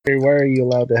Why are you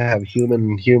allowed to have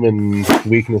human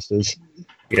weaknesses?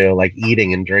 Like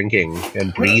eating and drinking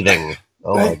and breathing.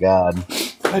 Oh my god.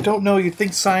 I don't know. You'd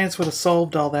think science would have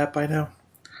solved all that by now.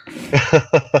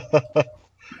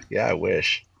 Yeah, I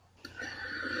wish.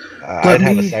 I'd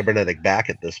have a cybernetic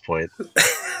back at this point.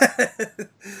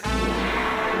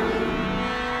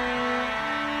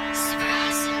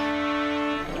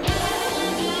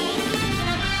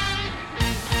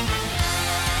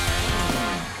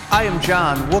 I am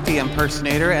John, Wookiee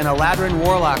impersonator, and Eladrin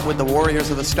Warlock with the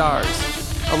Warriors of the Stars.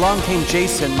 Along came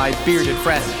Jason, my bearded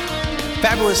friend.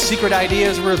 Fabulous secret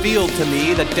ideas revealed to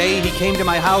me the day he came to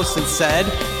my house and said,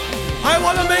 I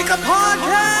want to make a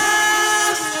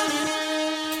podcast!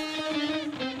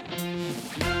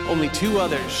 Only two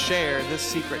others share this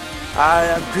secret. I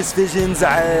am Chris Visions.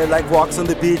 I like walks on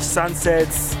the beach,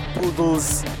 sunsets,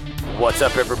 poodles. What's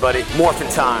up, everybody? Morphin'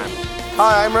 time.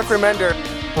 Hi, I'm Rick Remender.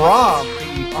 Rob,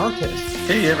 the artist.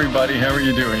 Hey, everybody. How are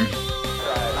you doing?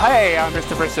 Hey, I'm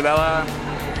Christopher Sabella.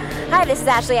 Hi, this is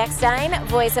Ashley Eckstein,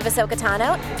 voice of Ahsoka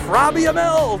Tano. Robbie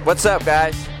Amell. What's up,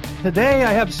 guys? Today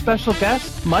I have special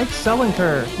guest Mike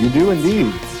Selinker. You do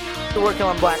indeed. We're working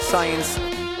on Black Science.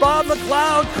 Bob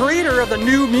McLeod, creator of the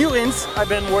New Mutants. I've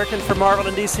been working for Marvel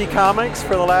and DC Comics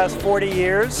for the last 40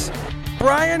 years.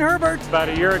 Brian Herbert. About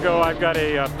a year ago, I've got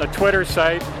a Twitter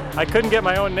site. I couldn't get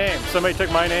my own name. Somebody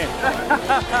took my name.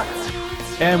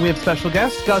 And we have special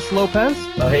guest Gus Lopez.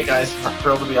 Oh, hey guys, I'm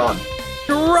thrilled to be on.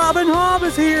 Robin Hobb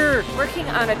is here. Working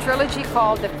on a trilogy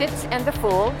called The Fitz and the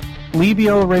Fool.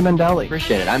 Livio Raimondelli.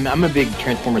 Appreciate it. I'm a big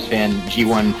Transformers fan,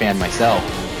 G1 fan myself.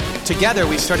 Together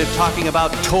we started talking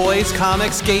about toys,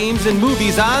 comics, games, and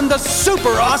movies on the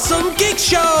Super Awesome Geek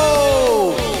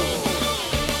Show!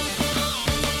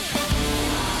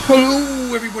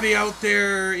 Hello, everybody out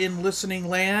there in listening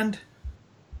land.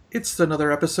 It's another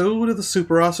episode of the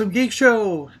Super Awesome Geek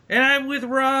Show, and I'm with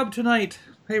Rob tonight.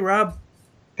 Hey, Rob.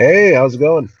 Hey, how's it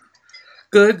going?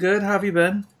 Good. How have you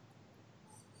been?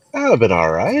 I've been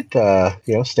all right.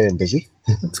 Staying busy.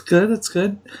 That's good.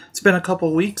 It's been a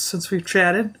couple weeks since we've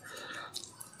chatted.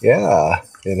 Yeah,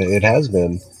 it has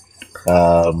been.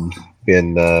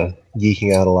 Been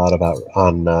geeking out a lot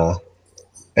on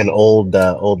an old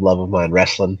love of mine,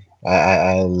 wrestling.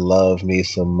 I love me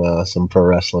some pro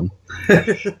wrestling.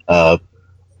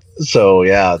 So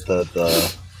yeah,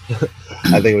 the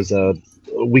I think it was a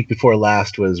week before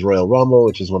last was Royal Rumble,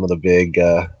 which is one of the big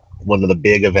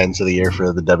events of the year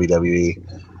for the WWE.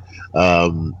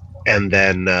 And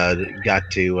then got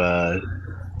to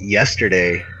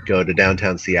yesterday go to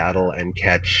downtown Seattle and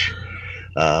catch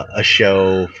a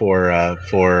show for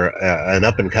an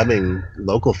up and coming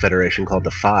local federation called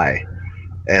Defy.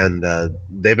 And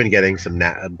they've been getting some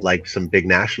big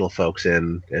national folks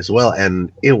in as well,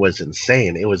 and it was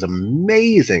insane. It was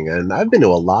amazing, and I've been to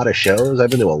a lot of shows. I've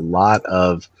been to a lot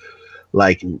of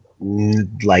like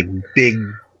big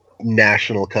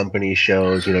national company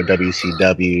shows.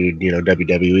 WCW,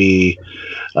 WWE,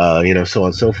 so on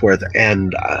and so forth.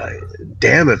 And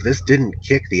damn, if this didn't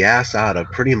kick the ass out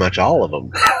of pretty much all of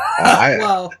them.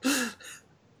 Wow.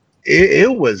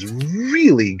 It was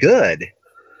really good.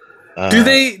 Do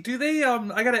they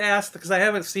I gotta ask because I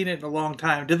haven't seen it in a long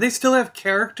time. Do they still have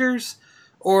characters,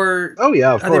 or oh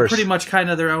yeah, of are course. They pretty much kind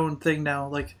of their own thing now?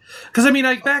 Like, because I mean,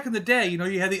 like back in the day,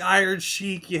 you had the Iron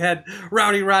Sheik, you had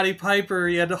Roddy Piper,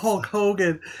 you had the Hulk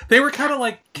Hogan. They were kind of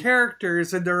like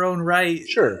characters in their own right.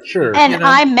 Sure. And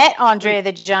I met Andre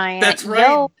the Giant. That's right.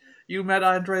 Yo. You met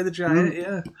Andre the Giant,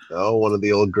 yeah. Oh, one of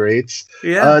the old greats.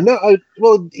 Yeah.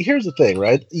 Well, here's the thing,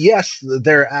 right? Yes,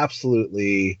 they're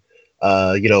absolutely.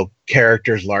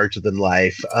 Characters larger than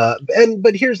life.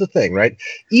 But here's the thing, right?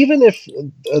 Even if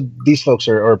these folks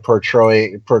are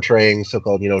portraying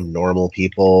so-called, normal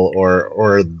people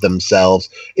or themselves,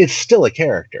 it's still a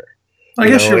character. I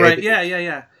guess you're right.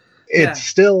 Yeah. It's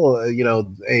still,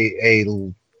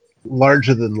 a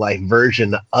larger than life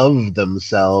version of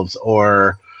themselves,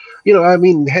 or,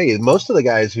 hey, most of the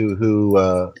guys who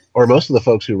or most of the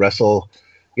folks who wrestle,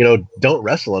 don't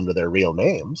wrestle under their real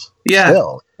names. Yeah.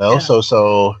 Still, Yeah.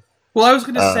 So. Well, I was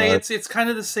going to say it's kind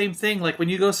of the same thing. Like when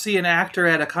you go see an actor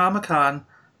at a Comic-Con,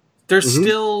 they're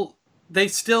they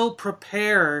still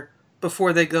prepare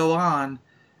before they go on,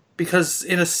 because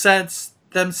in a sense,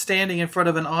 them standing in front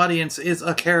of an audience is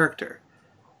a character.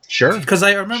 Sure. Because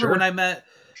I remember when I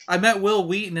met Will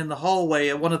Wheaton in the hallway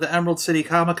at one of the Emerald City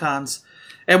Comic-Cons.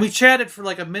 And we chatted for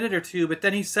like a minute or two, but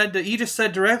then he just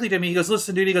said directly to me, he goes,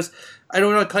 "Listen, dude," he goes, "I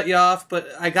don't want to cut you off, but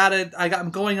I'm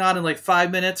going on in like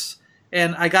 5 minutes,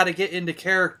 and I got to get into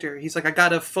character." He's like, "I got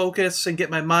to focus and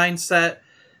get my mindset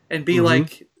and be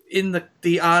like, in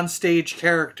the on-stage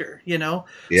character, you know?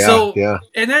 Yeah, so, yeah.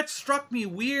 And that struck me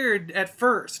weird at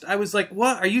first. I was like,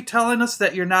 what? Are you telling us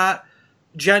that you're not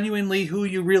genuinely who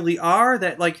you really are?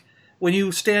 That, like, when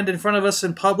you stand in front of us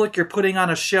in public, you're putting on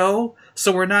a show,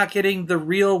 so we're not getting the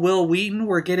real Will Wheaton,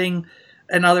 we're getting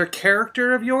another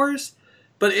character of yours?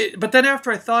 But then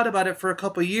after I thought about it for a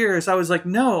couple of years, I was like,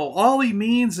 no, all he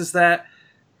means is that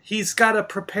he's got to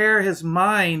prepare his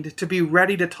mind to be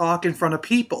ready to talk in front of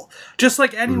people. Just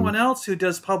like anyone else who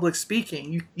does public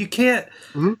speaking. You can't,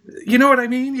 you know what I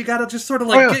mean? You got to just sort of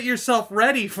get yourself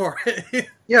ready for it.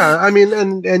 Yeah, I mean,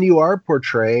 and you are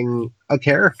portraying a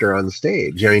character on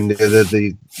stage. I mean,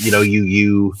 the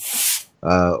you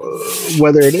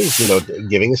whether it is,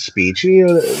 giving a speech,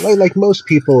 like most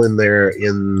people in their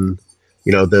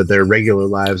regular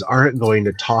lives aren't going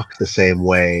to talk the same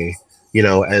way,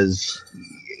 as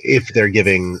if they're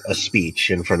giving a speech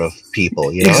in front of people,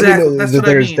 Exactly. I mean, that's what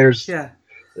I mean. There's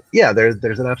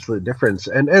an absolute difference,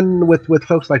 and with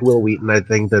folks like Will Wheaton, I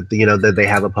think that that they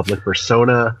have a public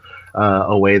persona,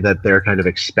 a way that they're kind of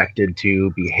expected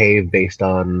to behave based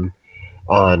on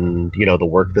the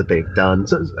work that they've done.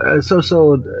 So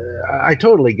I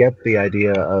totally get the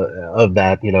idea of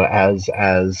that,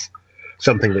 as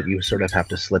something that you sort of have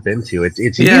to slip into.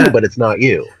 It's you, but it's not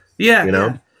you. Yeah,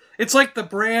 Yeah. It's like the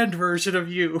brand version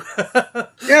of you.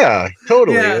 Yeah,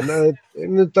 totally. Yeah.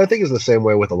 And I think it's the same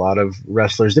way with a lot of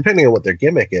wrestlers, depending on what their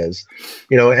gimmick is.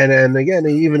 And again,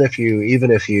 even if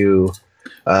you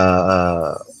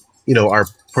are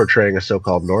portraying a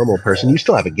so-called normal person, you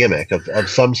still have a gimmick of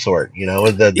some sort,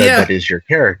 that is your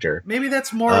character. Maybe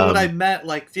that's more what I meant.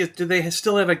 Like, do they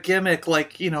still have a gimmick?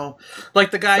 Like,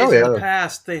 like the guys in the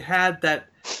past, they had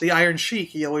the Iron Sheik.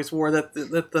 He always wore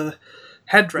the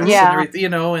headdress and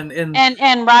everything,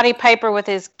 and Roddy Piper with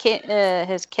his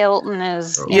kilt and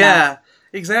his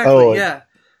exactly. Yeah,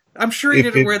 I'm sure he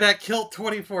didn't wear that kilt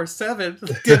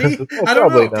 24/7. Did he? Well, I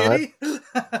don't know. not. Did he?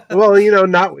 Well,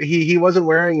 not he wasn't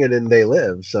wearing it in They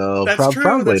Live, so that's true.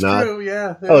 Probably that's not. True.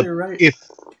 Yeah, you're right.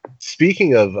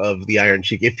 Speaking of the Iron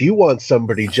Sheik, if you want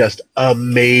somebody just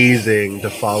amazing to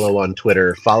follow on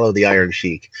Twitter, follow the Iron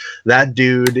Sheik. That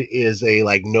dude is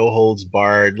a no holds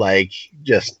barred,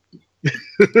 just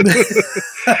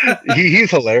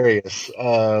he's hilarious.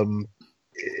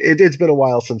 It's been a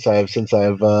while since I've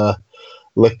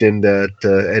looked into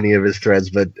any of his threads,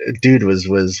 but dude was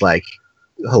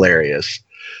hilarious.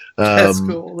 That's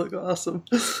cool. Look awesome.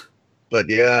 But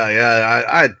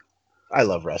yeah, I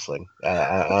love wrestling.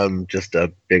 I'm just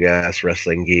a big ass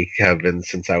wrestling geek. Have been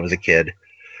since I was a kid.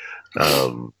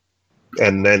 And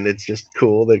then it's just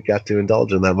cool that got to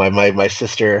indulge in that. My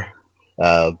sister,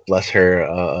 bless her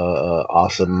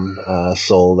awesome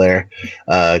soul there,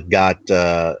 got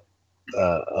a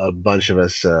bunch of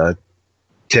us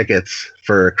tickets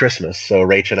for Christmas. So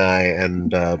Rach and I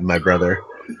and my brother,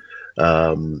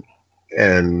 and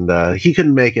he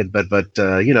couldn't make it, but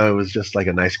it was just like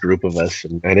a nice group of us,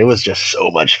 and it was just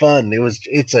so much fun.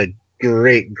 It's a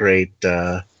great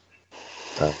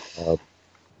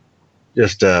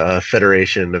just a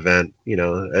federation event.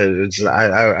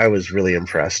 I was really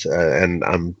impressed, and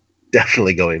I'm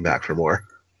definitely going back for more.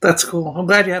 That's cool. I'm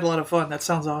glad you had a lot of fun. That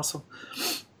sounds awesome.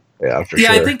 Yeah, for sure.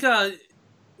 I think do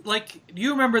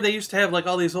you remember they used to have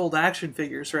all these old action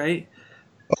figures, right?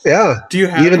 Oh, yeah. Do you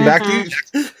have even them? back to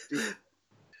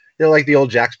like the old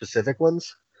Jack Specific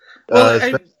ones?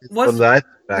 Well,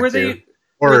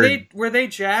 were they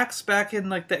Jacks back in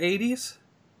the 80s?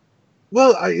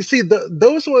 Well, I see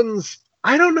those ones.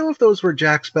 I don't know if those were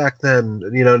Jacks back then.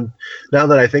 Now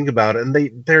that I think about it, and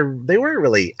they weren't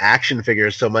really action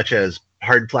figures so much as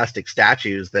hard plastic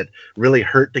statues that really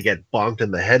hurt to get bonked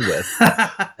in the head with.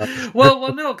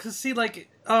 well, no, because see,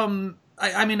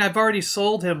 I mean, I've already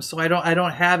sold him, so I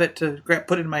don't have it to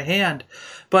put in my hand.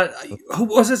 But who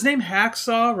was his name?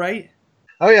 Hacksaw, right?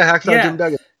 Oh yeah, Hacksaw Jim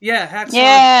Duggan. Yeah, Hacksaw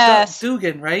yes.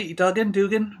 Dugan, right?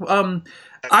 Dugan.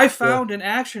 I found an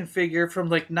action figure from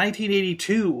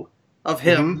 1982 of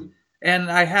him, and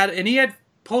he had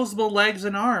posable legs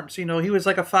and arms. He was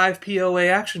like a 5 POA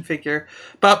action figure,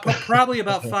 but probably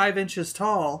about 5 inches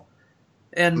tall.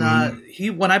 And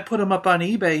when I put him up on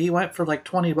eBay, he went for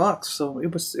 $20. So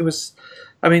it was.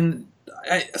 I mean,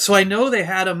 so I know they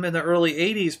had him in the early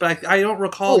 '80s, but I don't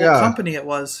recall what company it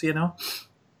was.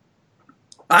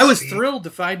 I was thrilled to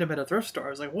find him at a thrift store. I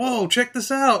was like, "Whoa, check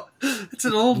this out! It's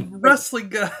an old wrestling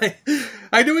guy."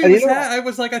 I knew he was. I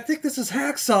was like, "I think this is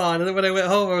Hacksaw." And then when I went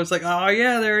home, I was like, "Oh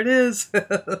yeah, there it is."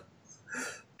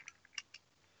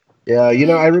 Yeah,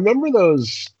 I remember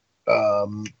those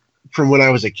from when I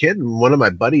was a kid. And one of my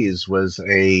buddies was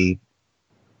he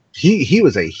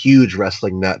was a huge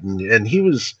wrestling nut, and he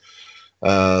was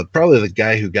probably the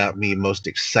guy who got me most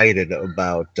excited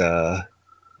about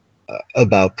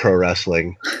pro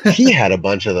wrestling. He had a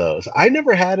bunch of those. I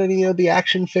never had any of the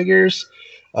action figures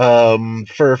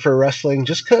for wrestling,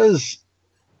 just because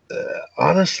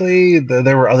honestly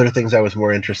there were other things I was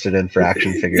more interested in for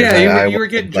action figures. Yeah, you were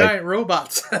getting giant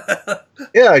robots.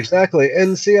 Yeah, exactly.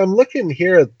 And see, I'm looking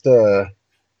here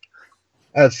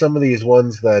at some of these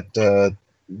ones that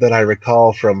I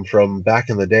recall from back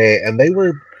in the day, and they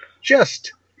were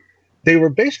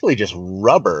basically just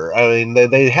rubber. I mean,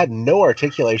 they had no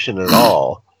articulation at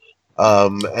all.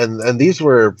 And these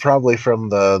were probably from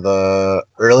the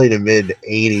early to mid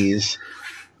 80s.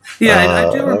 Yeah,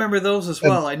 I do remember those as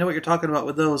well. I know what you're talking about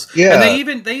with those. Yeah.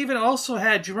 And they even also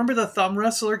had, do you remember the thumb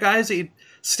wrestler guys that you'd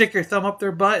stick your thumb up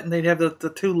their butt and they'd have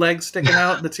the two legs sticking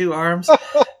out and the two arms?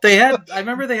 I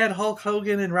remember they had Hulk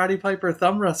Hogan and Roddy Piper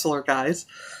thumb wrestler guys.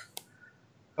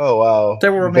 Oh, wow. They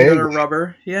were made out of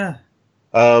rubber, yeah.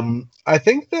 I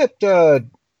think that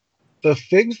the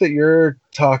figs that you're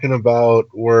talking about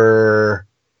were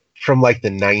from like the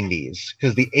 90s,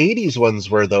 because the 80s ones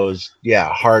were those,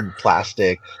 hard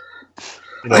plastic.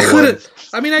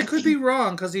 I could be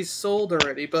wrong because he's sold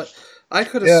already, but I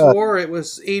could have swore it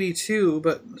was 82,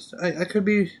 but I could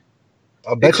be.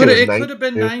 It could have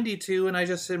been 92, and I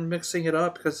just am mixing it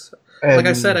up because, like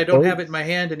I said, I don't have it in my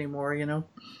hand anymore. And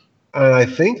I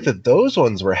think that those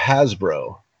ones were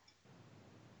Hasbro.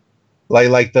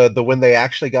 Like the when they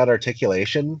actually got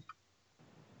articulation.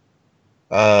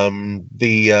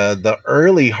 The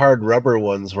early hard rubber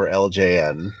ones were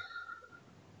LJN.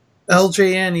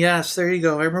 LJN, yes, there you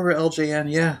go. I remember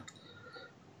LJN, yeah.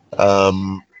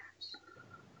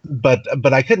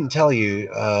 But I couldn't tell you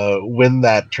when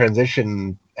that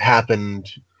transition happened.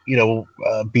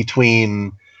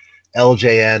 Between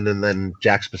LJN and then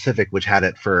Jakks Pacific, which had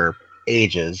it for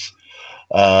ages.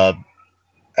 But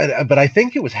I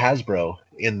think it was Hasbro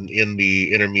in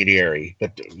the intermediary.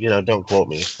 But don't quote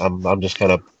me. I'm just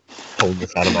kind of pulling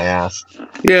this out of my ass.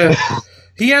 Yeah,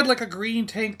 he had like a green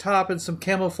tank top and some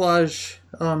camouflage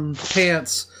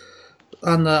pants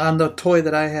on the toy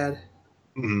that I had.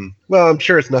 Mm-hmm. Well, I'm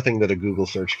sure it's nothing that a Google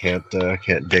search can't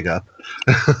dig up.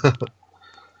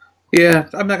 Yeah,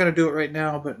 I'm not going to do it right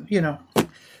now, but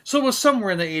So it was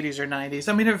somewhere in the 80s or 90s.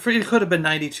 I mean, it could have been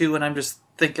 92, and I'm just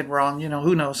thinking wrong.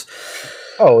 Who knows?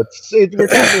 Oh, we're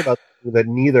talking about that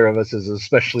neither of us is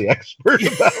especially expert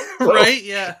about. So. Right?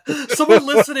 Yeah. Someone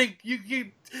listening,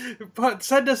 you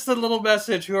send us a little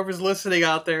message, whoever's listening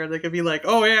out there, and they could be like,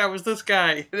 "Oh yeah, it was this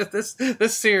guy, this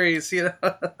series,"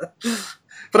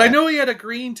 But I know he had a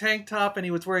green tank top, and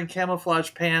he was wearing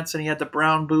camouflage pants, and he had the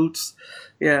brown boots.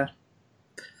 Yeah.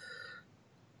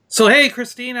 So hey,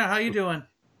 Christina, how you doing?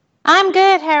 I'm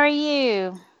good. How are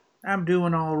you? I'm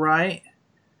doing all right.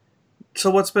 So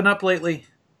what's been up lately?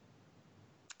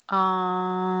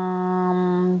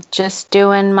 Just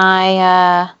doing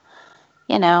my,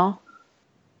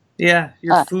 Yeah,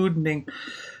 your fooding.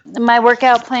 My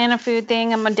workout plan and food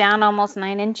thing. I'm down almost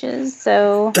 9 inches,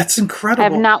 so that's incredible.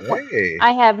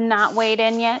 I have not weighed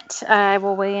in yet. I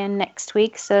will weigh in next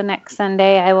week. So next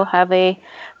Sunday I will have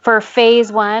for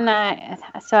phase 1.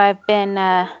 So I've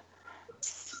been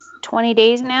 20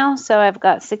 days now, so I've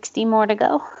got 60 more to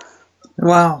go.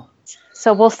 Wow.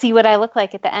 So we'll see what I look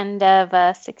like at the end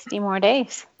of 60 more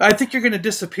days. I think you're going to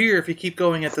disappear if you keep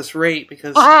going at this rate,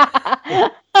 because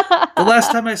the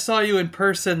last time I saw you in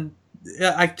person,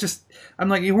 I'm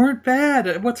like, you weren't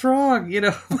bad. What's wrong?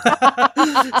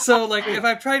 So like, if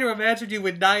I'm trying to imagine you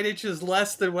with 9 inches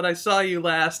less than when I saw you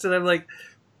last, and I'm like,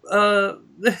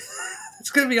 it's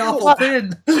going to be awful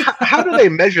thin. How do they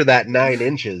measure that 9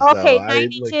 inches? Okay, though? 9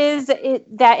 inches,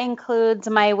 that includes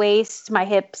my waist, my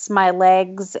hips, my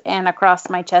legs, and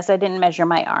across my chest. I didn't measure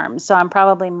my arms, so I'm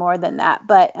probably more than that.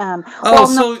 But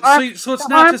so it's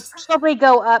not just probably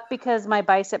go up because my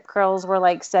bicep curls were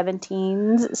like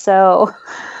 17s. So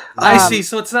I see.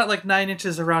 So it's not like 9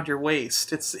 inches around your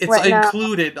waist. It's right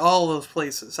included all those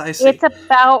places. I see. It's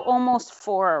about almost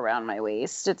 4 around my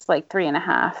waist. It's like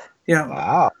 3.5. Yeah.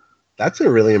 Wow. That's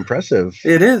really impressive.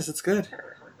 It is. It's good.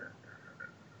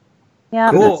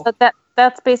 Yeah. Cool. So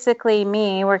that's basically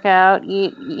me. Work out,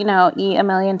 eat a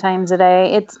million times a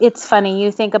day. It's funny.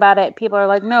 You think about it. People are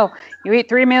like, no, you eat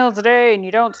 3 meals a day and you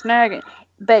don't snack.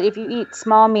 But if you eat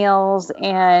small meals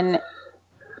and,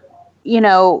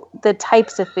 the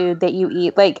types of food that you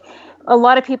eat, like a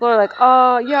lot of people are like,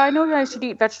 oh, yeah, I know I should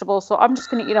eat vegetables, so I'm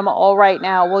just going to eat them all right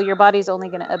now. Well, your body's only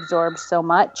going to absorb so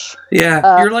much.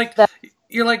 Yeah.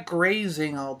 You're like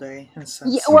grazing all day. In a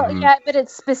sense. Yeah, but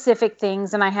it's specific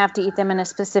things, and I have to eat them in a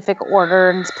specific order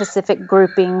and specific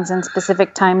groupings and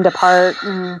specific time apart.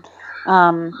 And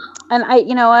And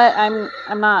you know what,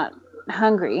 I'm not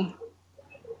hungry.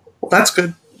 Well, that's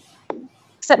good.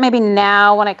 Except maybe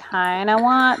now when I kind of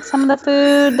want some of the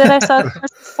food that I saw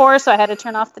before, so I had to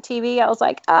turn off the TV. I was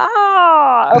like,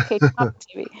 okay, turn off the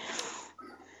TV.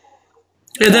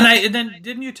 And then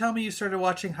didn't you tell me you started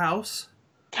watching House?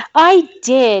 I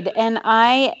did, and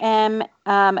I am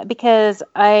because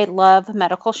I love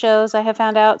medical shows. I have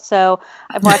found out, so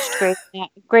I've watched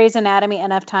Grey's Anatomy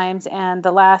enough times, and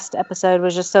the last episode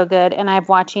was just so good. And I'm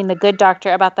watching The Good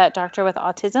Doctor, about that doctor with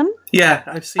autism. Yeah,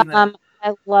 I've seen that.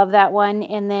 I love that one,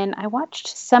 and then I watched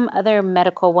some other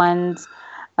medical ones,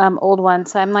 old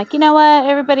ones. So I'm like, you know what?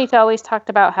 Everybody's always talked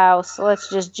about House. So let's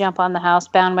just jump on the House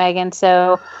bandwagon.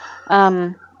 So,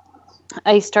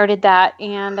 I started that,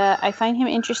 and I find him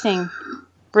interesting.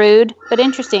 Rude, but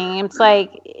interesting. It's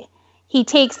like he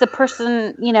takes the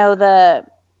person, the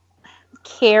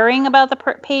caring about the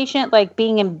patient, like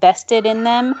being invested in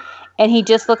them, and he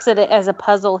just looks at it as a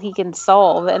puzzle he can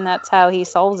solve, and that's how he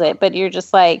solves it. But you're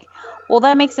just like, well,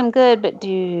 that makes him good, but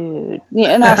dude,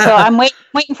 so I'm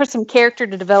waiting for some character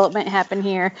development happen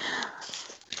here.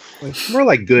 It's more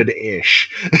like good-ish.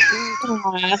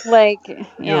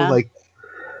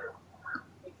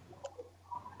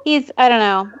 I don't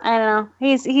know.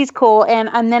 He's cool.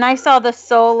 And then I saw the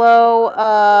Solo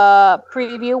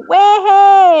preview.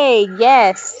 Way,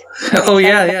 yes. Oh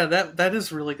yeah, that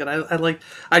is really good.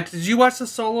 Did you watch the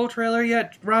Solo trailer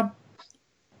yet, Rob?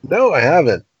 No, I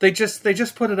haven't. They just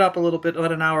put it up a little bit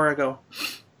about an hour ago.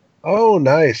 Oh,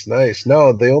 nice.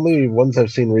 No, the only ones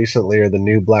I've seen recently are the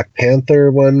new Black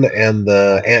Panther one and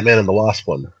the Ant-Man and the Wasp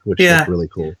one, which look really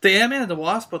cool. The Ant-Man and the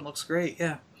Wasp one looks great.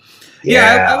 Yeah.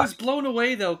 Yeah, I was blown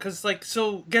away though, because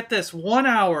so get this, 1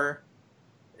 hour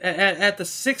at the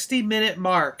 60-minute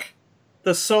mark,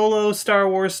 the Solo Star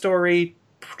Wars story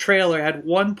trailer had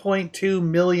 1.2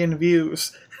 million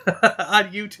views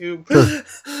on YouTube.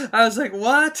 I was like,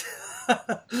 what?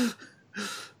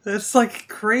 It's like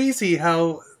crazy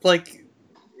how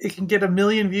it can get 1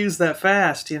 million views that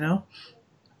fast,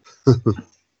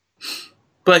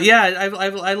 But yeah,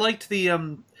 I liked the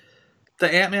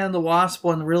Ant-Man and the Wasp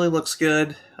one. Really looks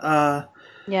good.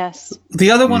 Yes.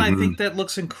 The other one I think that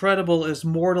looks incredible is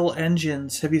Mortal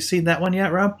Engines. Have you seen that one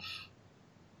yet, Rob?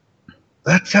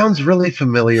 That sounds really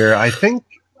familiar. I think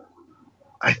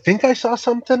I saw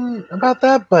something about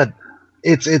that, but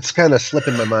it's kind of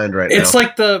slipping my mind right now. It's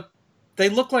like they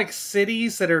look like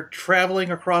cities that are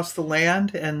traveling across the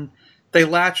land, and they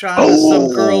latch on to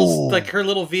some girl's, like her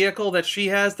little vehicle that she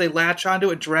has. They latch onto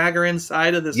it, drag her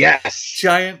inside of this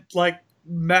giant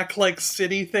mech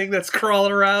city thing that's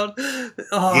crawling around.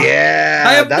 Yeah,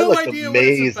 I have that no looks idea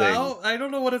amazing. what it's about. I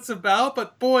don't know what it's about,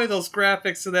 but boy, those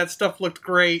graphics and that stuff looked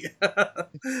great.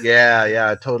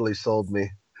 Yeah, it totally sold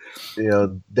me.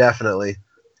 Definitely.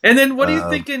 And then what are you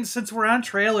thinking, since we're on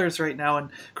trailers right now,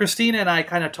 and Christina and I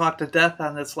kind of talked to death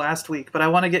on this last week, but I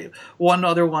want to get one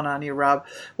other one on you, Rob.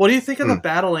 What do you think of the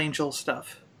Battle Angel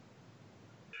stuff?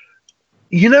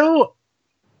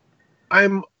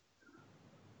 I'm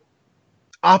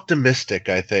optimistic,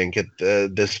 I think, at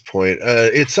this point.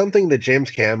 It's something that James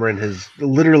Cameron has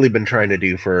literally been trying to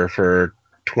do for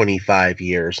 25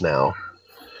 years now.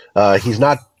 He's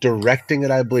not directing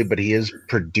it, I believe, but he is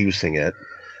producing it.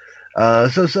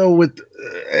 So with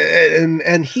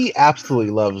and he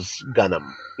absolutely loves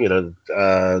Gundam,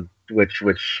 which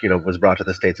was brought to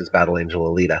the States as Battle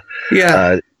Angel Alita.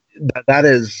 Yeah, that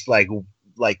is like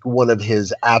one of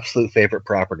his absolute favorite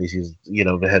properties. He's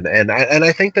and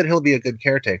I think that he'll be a good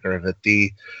caretaker of it.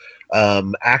 The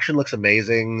action looks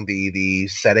amazing. The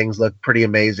settings look pretty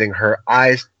amazing. Her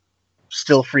eyes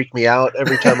still freak me out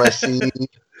every time I see them.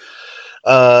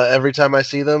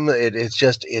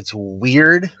 It's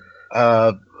weird.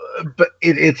 But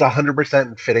it's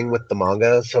 100% fitting with the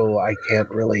manga, so I can't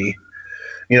really,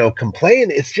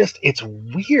 complain. It's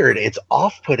weird. It's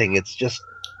off-putting. It's just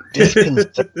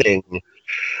disconcerting.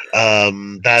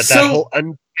 That whole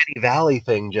Uncanny Valley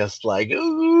thing, just like,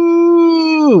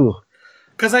 ooh.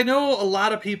 Because I know a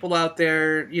lot of people out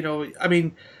there, I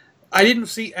didn't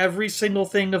see every single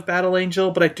thing of Battle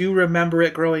Angel, but I do remember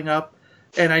it growing up,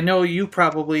 and I know you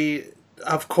probably,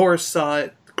 of course, saw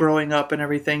it growing up and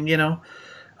everything, because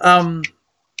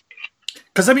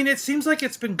it seems like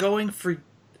it's been going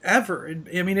forever.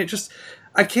 When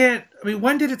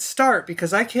did it start?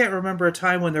 Because I can't remember a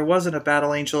time when there wasn't a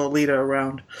Battle Angel Alita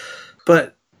around,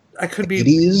 but I could be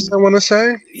 80s, I want to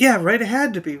say. Yeah, right. It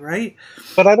had to be, right?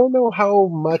 But I don't know how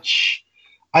much.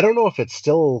 I don't know if it's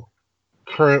still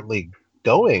currently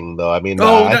going though. I mean,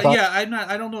 I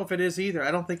don't know if it is either.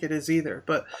 I don't think it is either.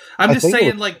 But I'm just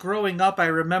saying, like growing up, I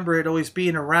remember it always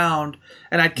being around,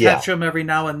 and I'd catch them every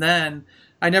now and then.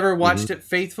 I never watched it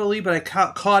faithfully, but I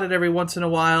caught it every once in a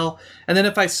while. And then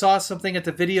if I saw something at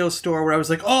the video store where I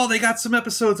was like, "Oh, they got some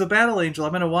episodes of Battle Angel,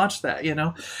 I'm going to watch that,"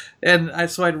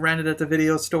 and so I'd rent it at the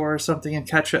video store or something and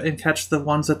catch the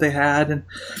ones that they had.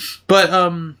 But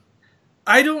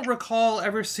I don't recall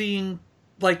ever seeing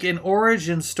like an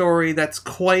origin story that's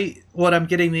quite what I'm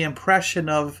getting the impression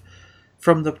of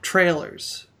from the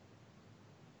trailers.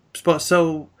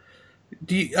 So.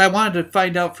 I wanted to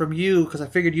find out from you, because I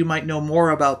figured you might know more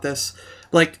about this.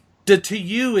 Like, to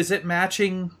you, is it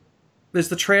matching? Is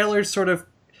the trailer sort of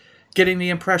getting the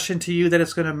impression to you that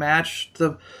it's going to match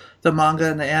the manga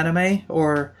and the anime,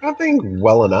 or? I think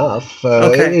well enough.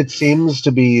 Okay. It seems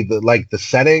to be the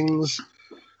settings,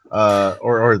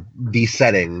 or the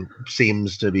setting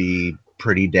seems to be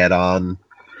pretty dead on.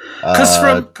 Because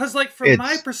from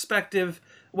my perspective,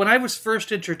 when I was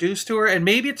first introduced to her, and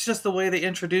maybe it's just the way they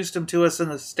introduced him to us in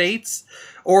the States,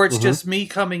 or it's just me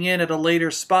coming in at a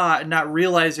later spot and not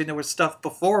realizing there was stuff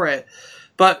before it.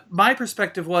 But my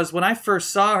perspective was, when I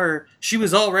first saw her, she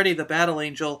was already the Battle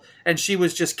Angel, and she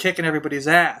was just kicking everybody's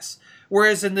ass.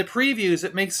 Whereas in the previews,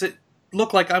 it makes it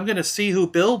look like I'm going to see who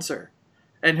builds her,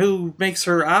 and who makes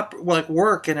her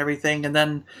work and everything, and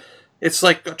then it's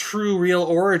like a true, real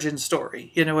origin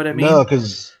story. You know what I mean? No,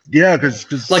 because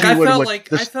like I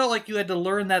felt like you had to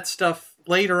learn that stuff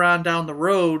later on down the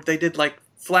road. They did like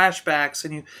flashbacks,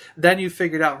 and then you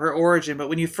figured out her origin. But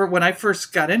when I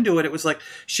first got into it, it was like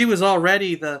she was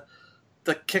already the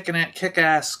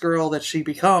kick-ass girl that she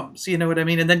becomes. You know what I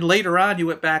mean? And then later on, you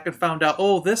went back and found out,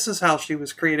 oh, this is how she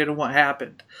was created and what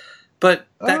happened. But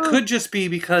that could just be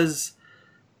because,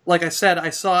 like I said, I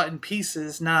saw it in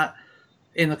pieces, not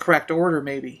in the correct order,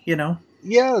 maybe,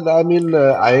 Yeah, I mean,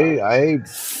 I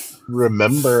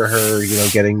remember her,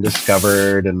 getting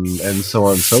discovered and so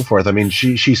on and so forth. I mean,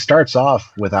 she starts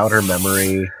off without her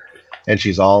memory, and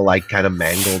she's all like kind of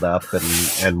mangled up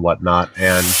and whatnot,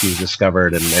 and she's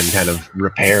discovered and kind of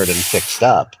repaired and fixed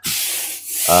up,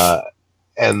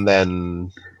 and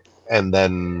then kind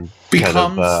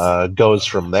of goes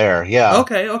from there. Yeah.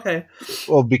 Okay.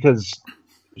 Well, because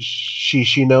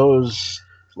she knows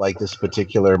like this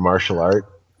particular martial art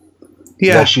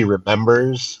that she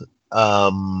remembers,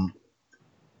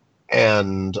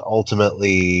 and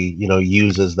ultimately,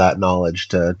 uses that knowledge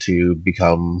to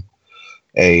become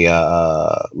a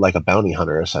bounty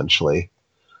hunter, essentially.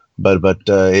 But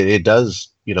it does,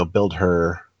 build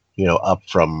her, up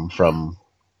from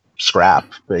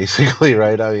scrap, basically,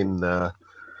 right? I mean,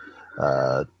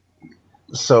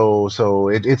 so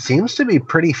it seems to be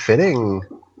pretty fitting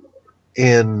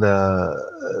in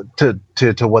to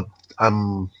what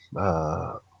I'm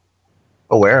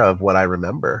aware of, what I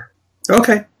remember.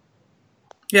 Okay.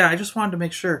 Yeah, I just wanted to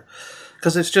make sure,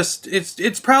 because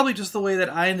it's probably just the way that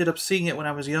I ended up seeing it when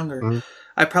I was younger. Mm-hmm.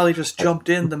 I probably just jumped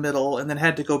in the middle and then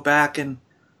had to go back and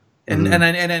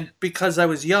because I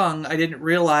was young, I didn't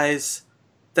realize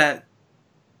that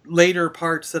later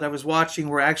parts that I was watching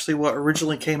were actually what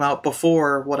originally came out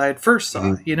before what I had first saw.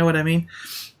 Mm-hmm. You know what I mean?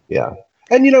 Yeah.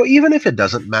 And, even if it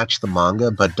doesn't match the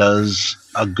manga, but does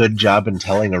a good job in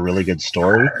telling a really good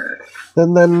story,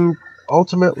 then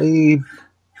ultimately,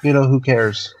 who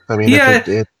cares? I mean,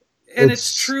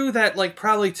 it's true that, like,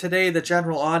 probably today the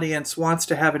general audience wants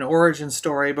to have an origin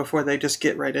story before they just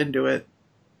get right into it.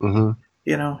 Mm-hmm.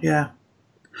 Yeah.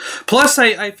 Plus,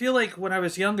 I feel like when I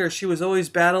was younger, she was always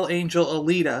Battle Angel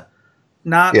Alita,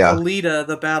 not Alita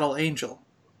the Battle Angel.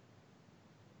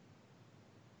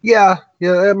 Yeah.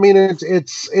 I mean,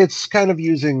 it's kind of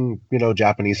using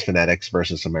Japanese phonetics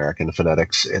versus American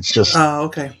phonetics. It's just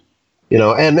okay.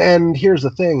 And here's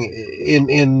the thing: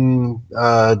 in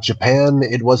Japan,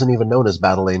 it wasn't even known as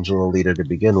Battle Angel Alita to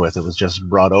begin with. It was just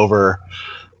brought over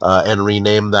and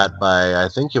renamed that by, I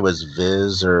think it was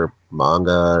Viz or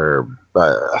Manga, or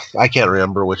I can't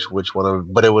remember which one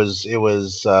of, but it was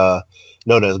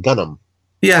known as Gundam.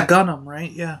 Yeah, Gundam,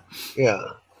 right? Yeah. Yeah.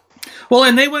 Well,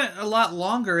 and they went a lot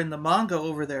longer in the manga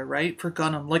over there, right? For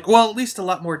Gundam, at least a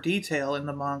lot more detail in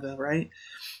the manga, right?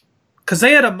 Because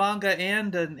they had a manga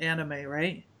and an anime,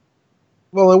 right?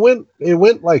 Well, it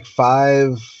went like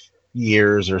 5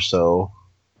 years or so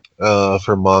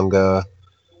for manga,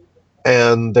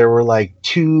 and there were like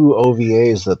 2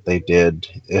 OVAs that they did,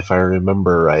 if I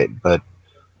remember right. But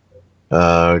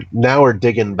now we're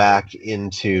digging back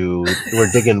into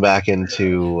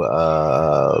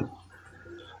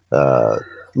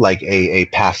like a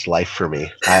past life for me.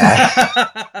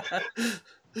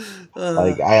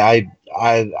 Like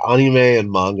anime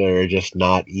and manga are just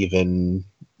not even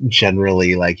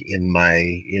generally like in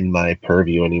my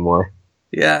purview anymore.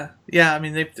 Yeah. I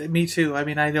mean, me too. I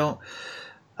mean, I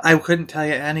couldn't tell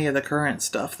you any of the current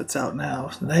stuff that's out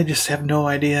now. I just have no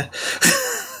idea.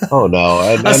 Oh no!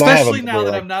 Especially now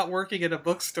that I'm not working at a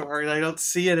bookstore and I don't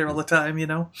see it all the time.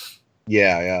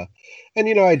 Yeah.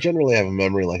 And I generally have a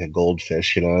memory like a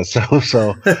goldfish.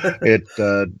 So it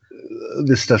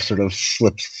this stuff sort of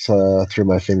slips through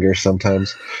my fingers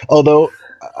sometimes. Although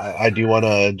I do want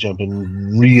to jump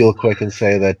in real quick and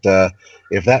say that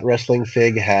if that wrestling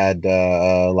fig had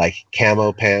like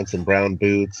camo pants and brown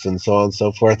boots and so on and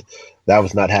so forth, that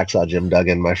was not Hacksaw Jim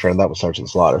Duggan, my friend. That was Sergeant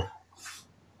Slaughter.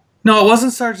 No, it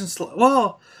wasn't Sergeant Slaughter.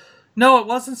 Well, no, it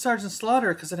wasn't Sergeant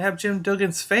Slaughter because it had Jim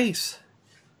Duggan's face.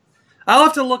 I'll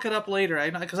have to look it up later.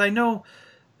 Because I know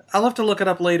I'll have to look it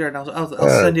up later, and I'll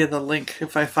send you the link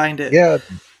if I find it. Yeah,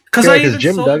 because I even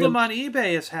sold them on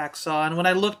eBay as Hacksaw, and when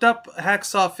I looked up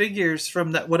Hacksaw figures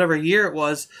from that whatever year it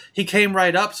was, he came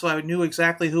right up, so I knew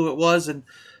exactly who it was and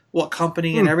what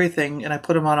company and everything, and I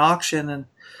put him on auction, and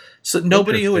so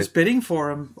nobody who was bidding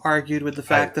for him argued with the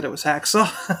fact that it was Hacksaw.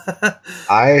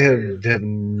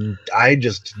 I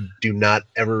just do not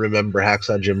ever remember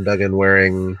Hacksaw Jim Duggan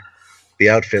wearing the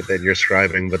outfit that you're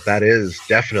describing, but that is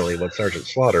definitely what Sergeant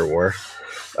Slaughter wore.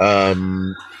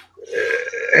 And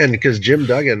because Jim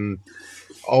Duggan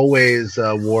always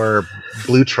wore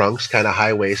blue trunks, kind of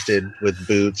high-waisted with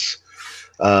boots,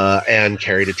 and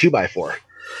carried a 2x4.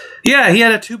 Yeah, he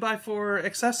had a 2x4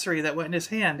 accessory that went in his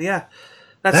hand, yeah.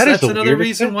 That's another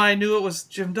reason why I knew it was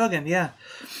Jim Duggan, yeah.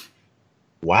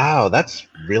 Wow, that's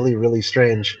really, really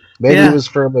strange. Maybe it was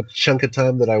from a chunk of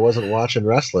time that I wasn't watching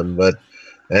wrestling,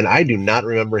 and I do not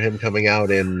remember him coming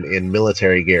out in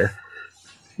military gear.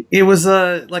 It was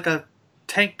like a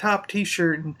tank top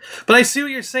t-shirt. But I see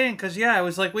what you're saying, because, I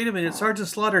was like, wait a minute, Sergeant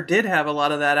Slaughter did have a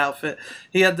lot of that outfit.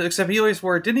 Except he always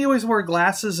didn't he always wear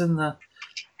glasses in the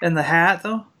hat,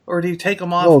 though? Or did he take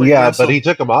them off? Oh, yeah, but he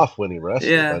took them off when he wrestled.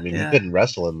 Yeah, I mean, he couldn't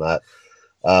wrestle in that.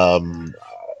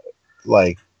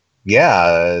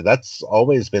 That's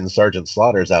always been Sergeant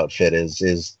Slaughter's outfit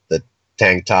is the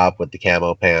tank top with the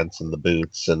camo pants and the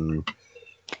boots and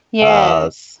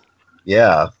yes.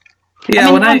 Yeah.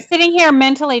 I'm sitting here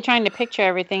mentally trying to picture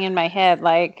everything in my head.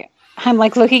 Like I'm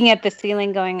like looking at the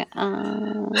ceiling going,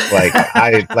 and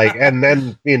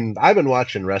then I've been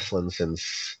watching wrestling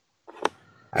since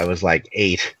I was like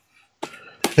 8.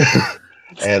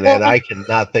 and I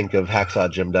cannot think of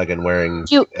Hacksaw Jim Duggan wearing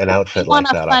an outfit like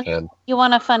that. You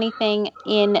want a funny thing?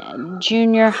 In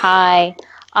junior high,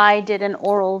 I did an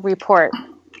oral report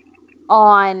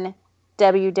on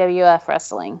WWF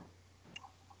wrestling.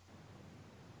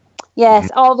 Yes,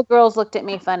 all the girls looked at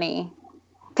me funny.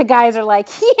 The guys are like,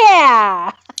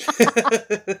 yeah.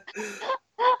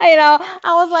 I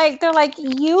was like, they're like,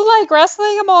 you like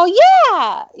wrestling? I'm all,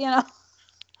 yeah.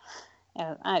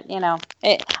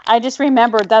 I just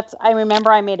remembered I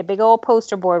remember I made a big old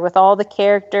poster board with all the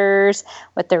characters,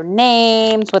 with their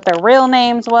names, what their real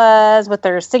names was, what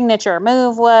their signature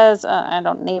move was. I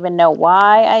don't even know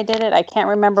why I did it. I can't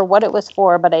remember what it was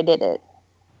for, but I did it.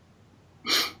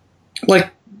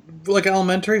 Like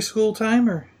elementary school time,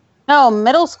 or? No,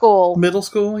 middle school. Middle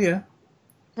school, yeah.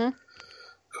 Hmm?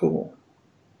 Cool.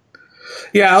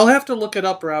 Yeah, I'll have to look it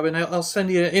up, Robin. I'll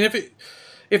send you. And if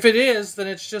it is, then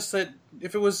it's just that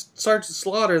if it was Sergeant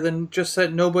Slaughter, then just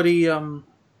that nobody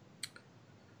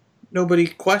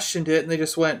questioned it, and they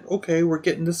just went, okay, we're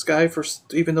getting this guy for,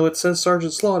 even though it says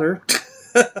Sergeant Slaughter.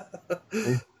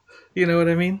 You know what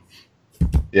I mean?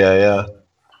 Yeah.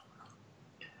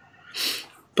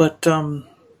 But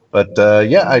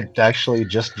I actually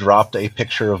just dropped a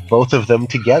picture of both of them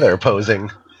together posing.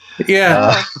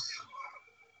 Yeah.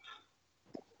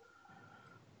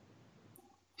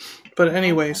 But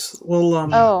anyways, we'll I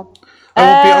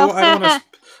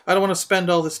don't want to spend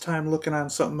all this time looking on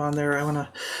something on there. I want to,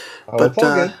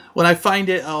 but when I find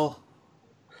it, I'll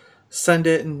send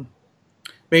it, and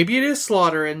maybe it is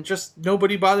Slaughter, and just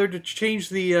nobody bothered to change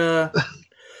the.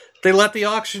 They let the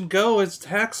auction go as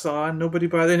Hacksaw, and nobody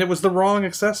bothered, and it was the wrong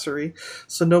accessory,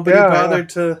 so nobody bothered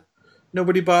to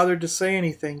say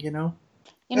anything.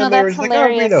 That's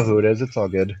hilarious. We know who it is. It's all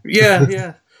good.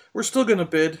 Yeah. We're still gonna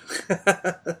bid.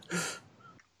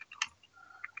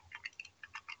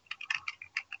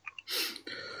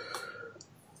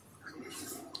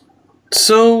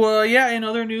 So, in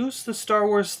other news, the Star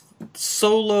Wars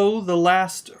Solo,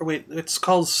 it's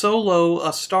called Solo,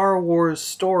 A Star Wars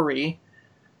Story.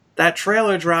 That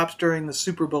trailer dropped during the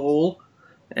Super Bowl,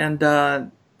 and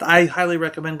I highly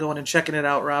recommend going and checking it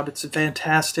out, Rob. It's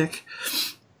fantastic.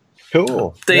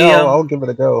 Cool. They, I'll give it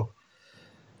a go.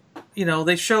 You know,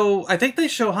 I think they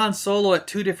show Han Solo at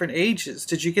 2 different ages.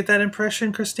 Did you get that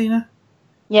impression, Christina?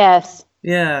 Yes.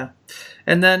 Yeah.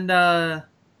 And then the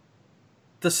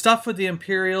stuff with the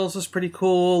Imperials was pretty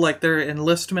cool, like their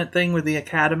enlistment thing with the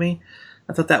Academy.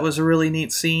 I thought that was a really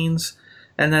neat scenes.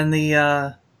 And then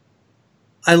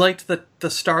I liked the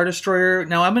Star Destroyer.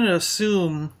 Now, I'm going to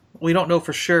assume, we don't know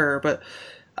for sure, but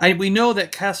we know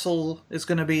that Kessel is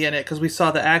going to be in it because we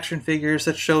saw the action figures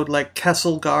that showed like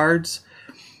Kessel guards.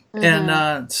 Mm-hmm.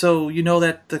 And so you know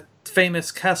that the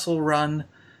famous Kessel run,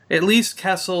 at least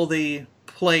Kessel, the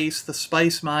place, the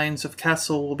spice mines of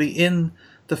Kessel will be in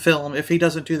the film. If he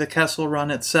doesn't do the Kessel run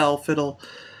itself, they'll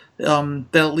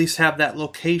at least have that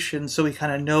location so we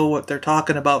kind of know what they're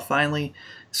talking about finally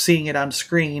seeing it on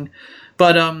screen.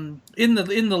 But in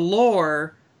the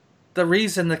lore, the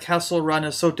reason the Kessel run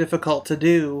is so difficult to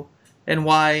do and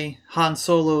why Han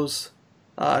Solo's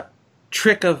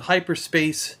trick of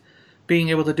hyperspace, being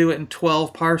able to do it in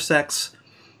 12 parsecs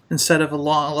instead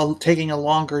of taking a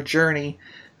longer journey,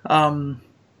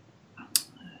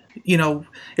 you know,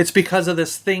 it's because of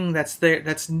this thing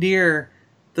that's near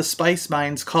the spice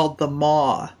mines called the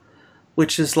Maw,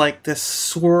 which is like this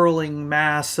swirling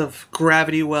mass of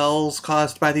gravity wells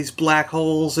caused by these black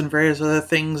holes and various other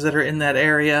things that are in that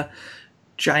area,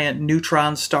 giant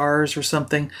neutron stars or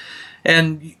something.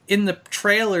 And in the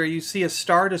trailer, you see a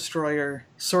Star Destroyer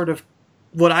sort of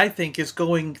what I think is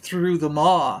going through the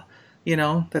Maw, you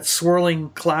know, that swirling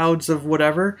clouds of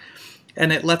whatever.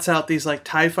 And it lets out these like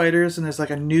TIE fighters, and there's like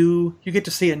you get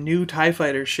to see a new TIE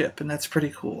fighter ship, and that's pretty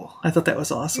cool. I thought that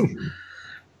was awesome.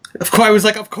 Of course, I was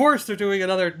like, of course they're doing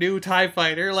another new TIE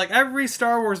fighter. Like every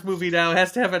Star Wars movie now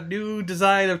has to have a new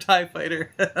design of TIE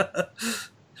fighter.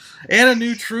 And a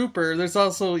new trooper. There's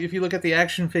also, if you look at the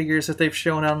action figures that they've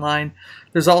shown online,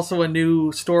 there's also a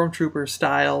new Stormtrooper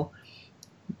style.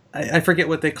 I forget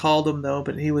what they called him though,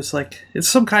 but he was like, it's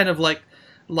some kind of like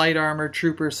light armored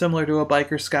trooper, similar to a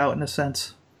biker scout in a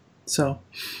sense. So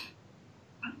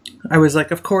I was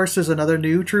like, of course there's another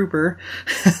new trooper.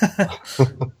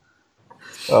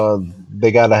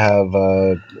 They gotta have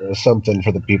something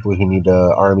for the people who need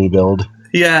a army build.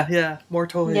 Yeah, more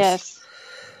toys. Yes.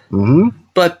 Mm-hmm.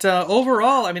 But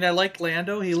overall, I mean, I liked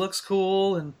Lando. He looks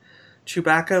cool, and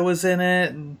Chewbacca was in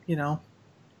it, and you know,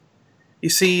 you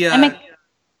see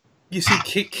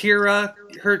Kira.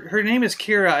 Her name is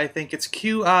Kira. I think it's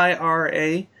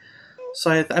Qira.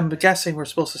 So I'm guessing we're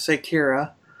supposed to say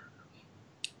Kira.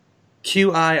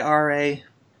 Qira.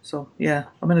 So yeah,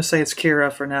 I'm going to say it's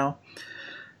Kira for now.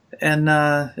 And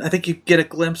I think you get a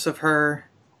glimpse of her.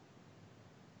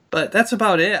 But that's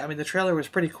about it. I mean, the trailer was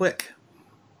pretty quick.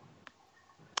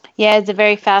 Yeah, it's a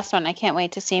very fast one. I can't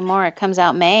wait to see more. It comes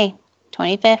out May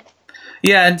 25th.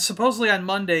 Yeah, and supposedly on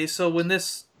Monday. So when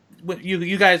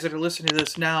you guys that are listening to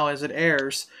this now as it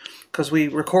airs, because we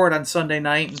record on Sunday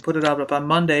night and put it up on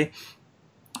Monday,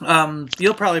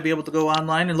 you'll probably be able to go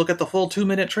online and look at the full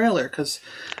 2-minute trailer, because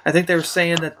I think they were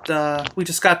saying that we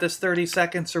just got this 30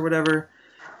 seconds or whatever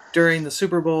during the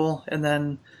Super Bowl, and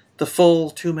then the full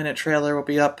 2-minute trailer will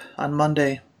be up on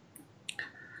Monday.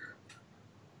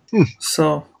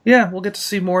 So, yeah, we'll get to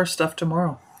see more stuff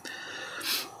tomorrow.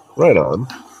 Right on.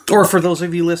 Or for those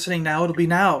of you listening now, it'll be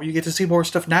now. You get to see more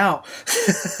stuff now.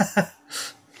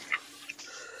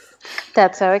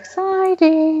 That's so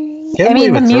exciting. Can't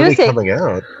believe it's already coming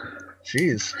out.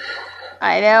 Jeez.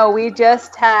 I know. We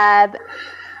just had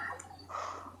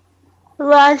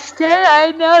last day.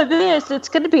 I know this. It's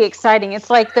going to be exciting. It's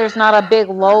like there's not a big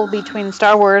lull between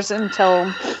Star Wars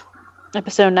until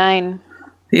Episode 9.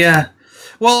 Yeah.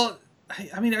 Well,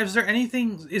 I mean, is there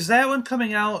anything... Is that one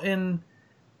coming out in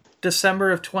December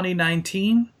of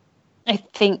 2019? I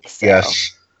think so.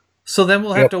 Yes. So then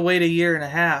we'll have to wait a year and a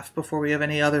half before we have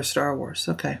any other Star Wars.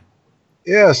 Okay.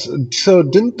 Yes. So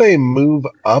didn't they move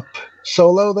up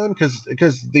Solo then?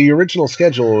 Because the original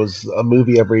schedule was a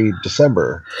movie every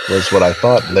December, was what I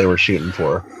thought they were shooting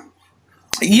for.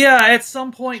 Yeah, at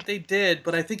some point they did,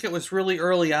 but I think it was really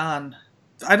early on.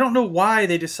 I don't know why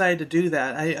they decided to do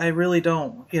that. I really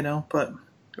don't, but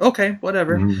okay,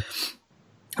 whatever. Mm-hmm.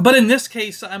 But in this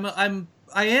case, I am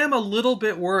a little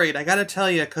bit worried. I got to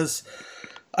tell you, because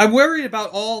I'm worried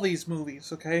about all these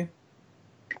movies. Okay,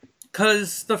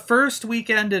 because the first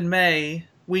weekend in May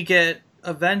we get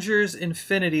Avengers: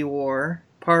 Infinity War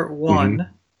Part 1,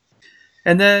 mm-hmm.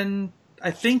 and then I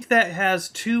think that has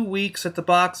 2 weeks at the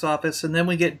box office, and then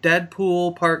we get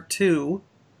Deadpool Part 2.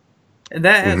 And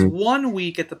that has 1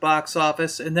 week at the box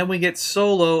office, and then we get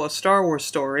Solo, a Star Wars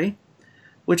story,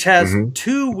 which has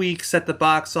 2 weeks at the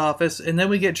box office, and then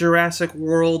we get Jurassic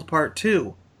World Part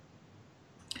 2.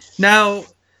 Now,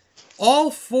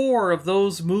 all 4 of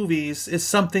those movies is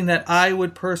something that I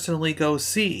would personally go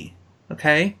see.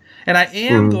 Okay? And I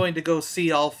am going to go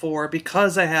see all 4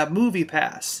 because I have Movie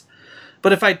Pass.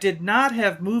 But if I did not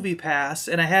have Movie Pass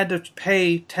and I had to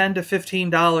pay $10 to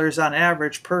 $15 on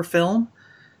average per film,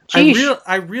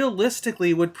 I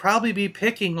realistically would probably be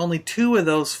picking only 2 of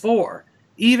those 4,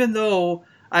 even though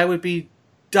I would be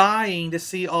dying to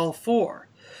see all 4.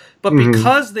 But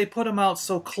because they put them out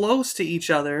so close to each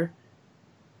other,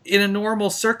 in a normal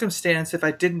circumstance, if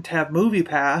I didn't have Movie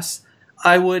Pass,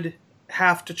 I would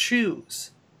have to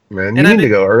choose. Man, you need to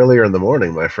go earlier in the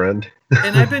morning, my friend.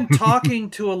 And I've been talking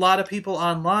to a lot of people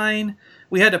online.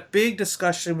 We had a big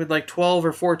discussion with like 12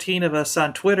 or 14 of us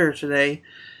on Twitter today.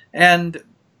 And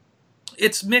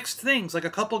it's mixed things. Like a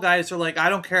couple guys are like, I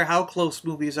don't care how close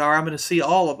movies are. I'm going to see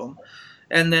all of them.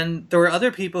 And then there were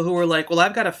other people who were like, well,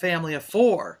 I've got a family of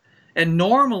 4. And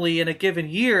normally in a given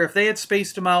year, if they had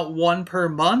spaced them out 1 per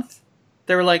month,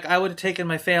 they were like, I would have taken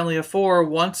my family of 4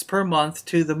 once per month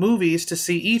to the movies to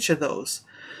see each of those.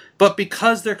 But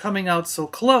because they're coming out so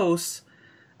close,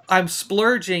 I'm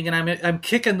splurging and I'm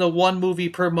kicking the 1 movie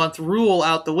per month rule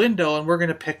out the window, and we're going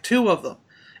to pick 2 of them.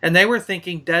 And they were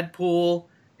thinking Deadpool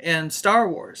and Star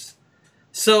Wars.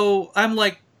 So I'm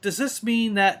like, does this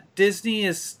mean that Disney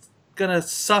is going to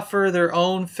suffer their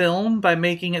own film by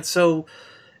making it so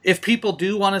if people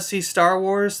do want to see Star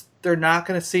Wars, they're not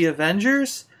going to see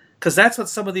Avengers? Because that's what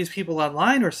some of these people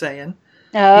online are saying.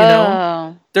 Oh. You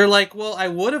know, they're like, well, I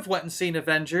would have went and seen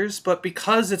Avengers, but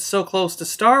because it's so close to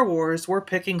Star Wars, we're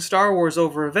picking Star Wars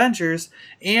over Avengers,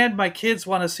 and my kids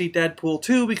want to see Deadpool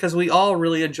too because we all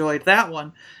really enjoyed that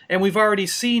one, and we've already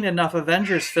seen enough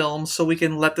Avengers films so we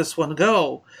can let this one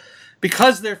go.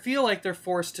 Because they feel like they're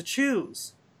forced to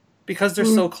choose, because they're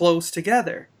so close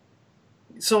together.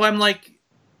 So I'm like,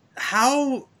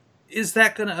 how is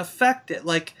that going to affect it?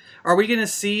 Like, are we going to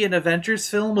see an Avengers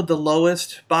film with the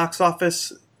lowest box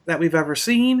office that we've ever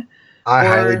seen? I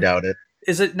highly doubt it.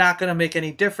 Is it not going to make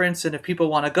any difference? And if people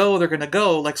want to go, they're going to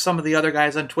go. Like some of the other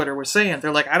guys on Twitter were saying,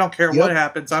 they're like, I don't care what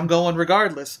happens, I'm going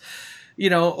regardless.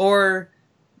 Or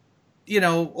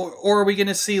are we going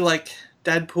to see like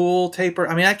Deadpool taper?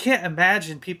 I mean, I can't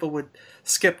imagine people would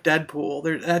skip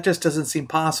Deadpool. That just doesn't seem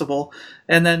possible.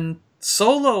 And then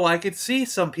Solo, I could see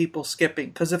some people skipping,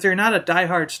 because if they're not a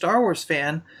diehard Star Wars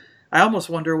fan, I almost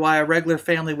wonder why a regular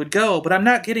family would go. But I'm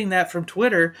not getting that from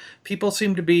Twitter. People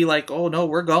seem to be like, oh no,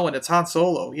 we're going, it's Han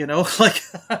Solo, like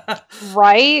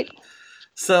right.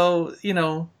 So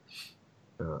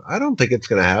I don't think it's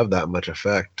going to have that much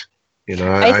effect.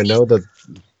 I know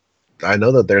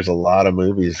that there's a lot of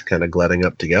movies kind of glutting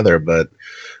up together, but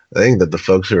I think that the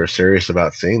folks who are serious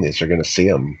about seeing these are going to see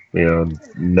them, no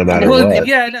matter what.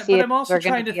 Yeah, but I'm also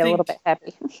trying to think. A little bit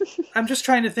happy. I'm just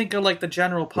trying to think of like the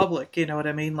general public. You know what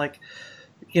I mean? Like,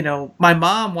 my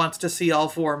mom wants to see all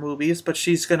 4 movies, but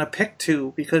she's going to pick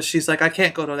 2 because she's like, I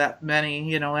can't go to that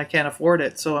many. I can't afford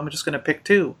it, so I'm just going to pick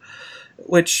 2,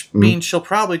 which means she'll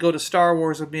probably go to Star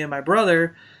Wars with me and my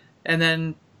brother, and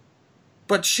then.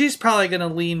 But she's probably going to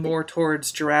lean more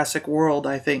towards Jurassic World,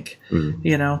 I think. I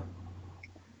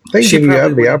think if you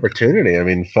have the opportunity, I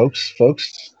mean, folks,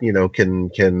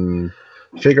 can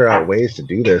figure out ways to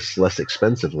do this less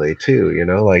expensively too.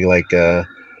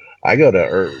 I go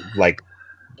to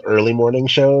early morning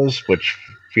shows, which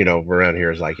around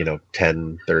here is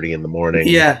 10:30 in the morning.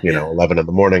 11 in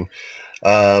the morning.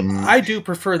 I do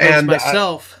prefer those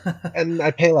myself. And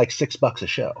I pay $6 a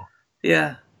show.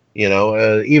 Yeah.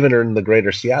 Even in the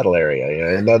greater Seattle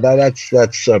area, and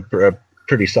that's a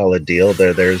pretty solid deal.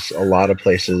 There's a lot of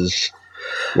places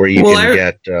where you can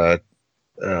get,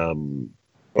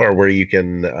 or where you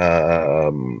can,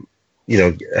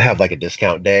 have a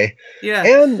discount day. Yeah.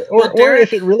 And or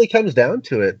if it really comes down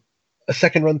to it, a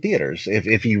second run theaters.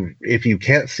 If you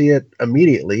can't see it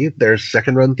immediately, there's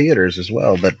second run theaters as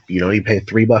well. But you pay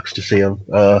 $3 to see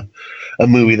a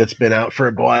movie that's been out for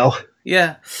a while.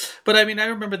 Yeah, but I mean, I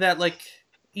remember that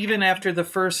even after the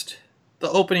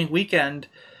opening weekend,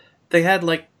 they had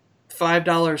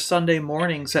 $5 Sunday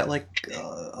mornings at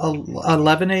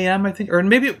 11 a.m. I think, or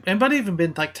maybe it might have even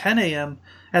been 10 a.m.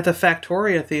 at the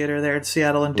Factoria Theater there in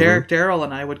Seattle. And Derek Darrell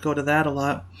and I would go to that a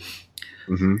lot.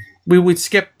 Mm-hmm. We would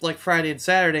skip Friday and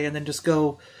Saturday and then just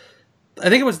go. I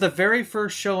think it was the very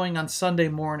first showing on Sunday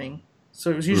morning, so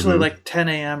it was usually 10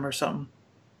 a.m. or something.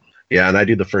 Yeah, and I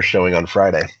do the first showing on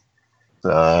Friday.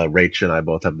 Rach and I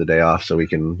both have the day off, so we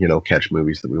can, catch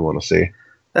movies that we want to see.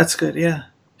 That's good, yeah.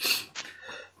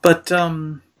 But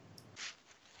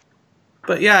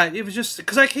yeah, it was just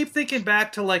because I keep thinking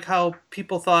back to how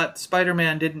people thought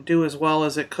Spider-Man didn't do as well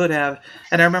as it could have,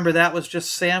 and I remember that was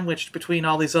just sandwiched between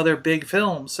all these other big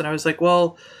films, and I was like,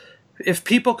 well, if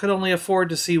people could only afford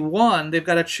to see one, they've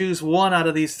got to choose one out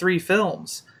of these 3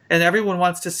 films, and everyone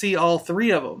wants to see all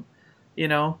 3 of them, you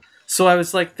know. So I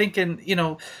was like thinking, you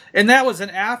know, and that was an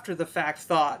after the fact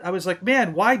thought. I was like,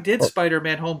 man, why did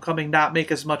Spider-Man: Homecoming not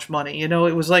make as much money? You know,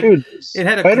 it was like, dude, it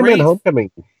had a Spider-Man: great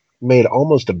Homecoming made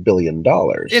almost $1 billion.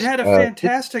 It had a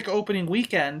fantastic opening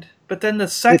weekend, but then the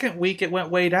second week it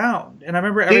went way down. And I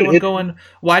remember everyone going,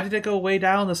 why did it go way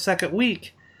down the second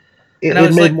week?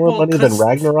 It made more money than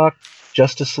Ragnarok,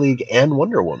 Justice League, and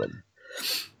Wonder Woman.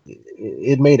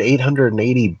 It made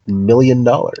 $880 million.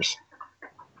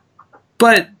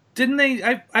 But didn't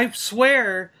they, I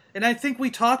swear, and I think we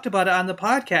talked about it on the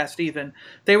podcast even,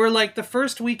 they were like, the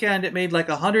first weekend it made like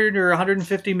 100 or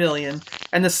 150 million,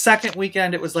 and the second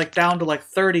weekend it was like down to like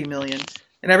 30 million.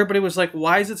 And everybody was like,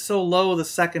 why is it so low the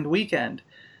second weekend?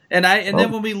 And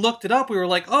then when we looked it up, we were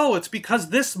like, oh, it's because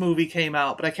this movie came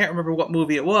out, but I can't remember what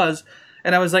movie it was.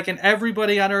 And I was like, and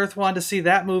everybody on Earth wanted to see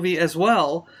that movie as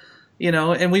well, you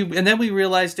know. And then we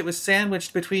realized it was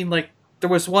sandwiched between, like, there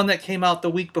was one that came out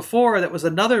the week before that was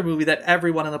another movie that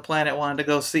everyone on the planet wanted to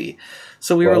go see.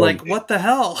 So we were like, what the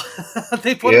hell?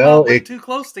 They put them all way too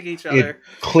close to each other. It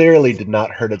clearly did not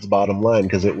hurt its bottom line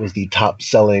because it was the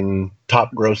top-grossing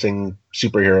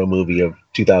superhero movie of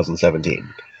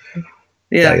 2017.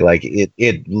 Yeah. Like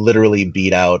it literally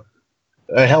beat out.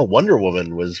 Hell, Wonder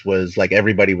Woman was like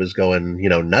everybody was going, you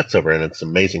know, nuts over, and it's an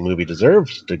amazing movie,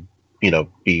 deserves to, you know,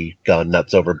 be gone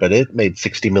nuts over, but it made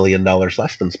 $60 million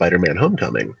less than Spider-Man: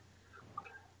 Homecoming.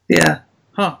 Yeah.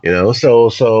 Huh. You know,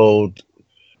 so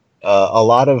a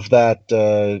lot of that,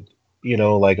 you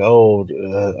know, like,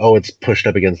 it's pushed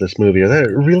up against this movie or that,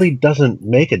 it really doesn't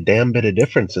make a damn bit of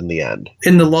difference in the end.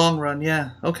 In the long run,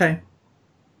 yeah. Okay.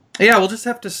 Yeah, we'll just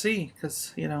have to see,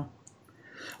 because, you know,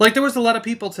 like there was a lot of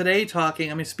people today talking,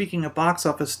 I mean, speaking of box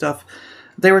office stuff,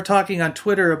 they were talking on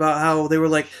Twitter about how they were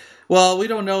like, well, we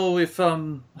don't know if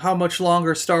how much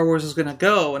longer Star Wars is going to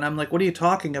go. And I'm like, what are you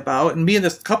talking about? And me and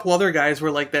this couple other guys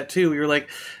were like that too. We were like,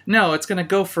 no, it's going to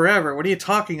go forever. What are you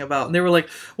talking about? And they were like,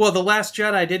 well, The Last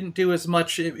Jedi didn't do as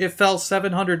much. It fell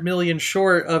 700 million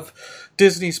short of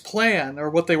Disney's plan or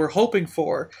what they were hoping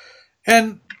for.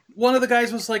 And one of the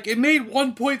guys was like, it made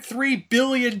 $1.3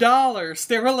 billion.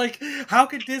 They were like, how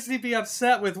could Disney be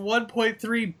upset with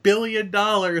 $1.3 billion?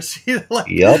 You know, like,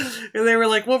 yep. And they were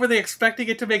like, what were they expecting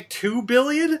it to make $2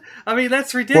 billion? I mean,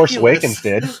 that's ridiculous. Force Awakens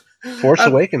did. Force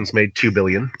Awakens made $2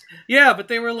 billion. Yeah, but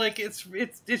they were like, it's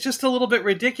just a little bit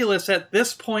ridiculous at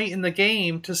this point in the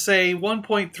game to say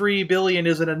 1.3 billion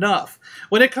isn't enough.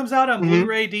 When it comes out on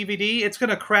Blu-ray DVD, it's going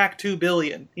to crack 2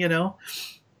 billion, you know?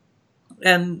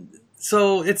 And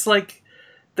so it's like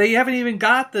they haven't even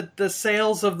got the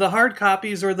sales of the hard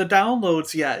copies or the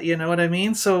downloads yet. You know what I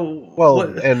mean? So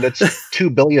and it's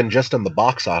 $2 billion just in the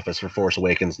box office for Force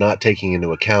Awakens, not taking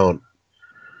into account,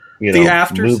 you know, the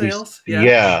after movies. Sales.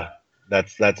 Yeah,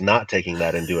 that's not taking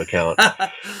that into account.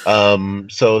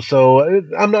 So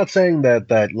I'm not saying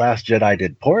that Last Jedi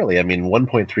did poorly. I mean,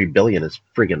 1.3 billion is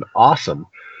freaking awesome,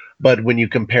 but when you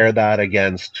compare that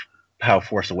against how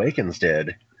Force Awakens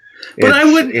did. But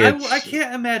I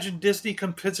can't imagine Disney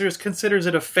considers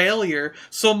it a failure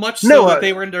so much so that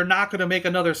they're not going to make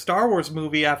another Star Wars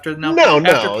movie after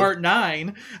Part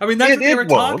 9. I mean, that's what they were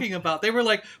talking about. They were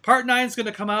like, Part 9 is going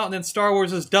to come out and then Star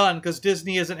Wars is done because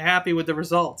Disney isn't happy with the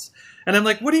results. And I'm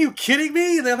like, what are you kidding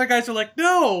me? The other guys are like,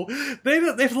 no, they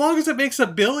don't, as long as it makes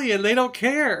 $1 billion, they don't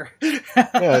care.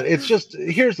 Yeah, it's just,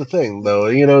 here's the thing though,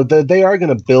 you know, they are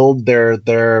going to build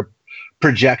their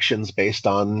projections based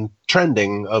on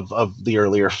trending of the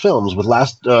earlier films. With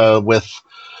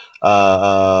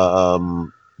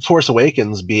Force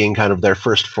Awakens being kind of their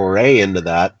first foray into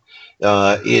that,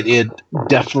 it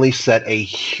definitely set a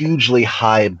hugely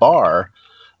high bar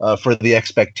for the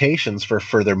expectations for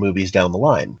further movies down the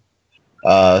line.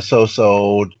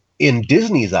 So in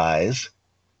Disney's eyes,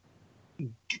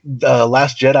 The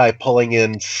Last Jedi pulling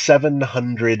in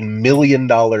 $700 million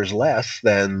less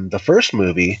than the first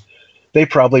movie, they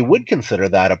probably would consider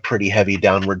that a pretty heavy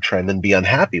downward trend and be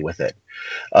unhappy with it.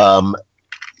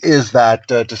 Is that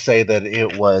to say that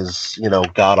it was, you know,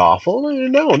 god awful?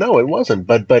 No, it wasn't.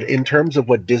 But in terms of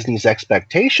what Disney's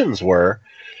expectations were,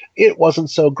 it wasn't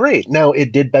so great. Now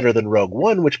it did better than Rogue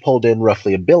One, which pulled in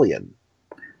roughly $1 billion.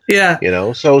 Yeah, you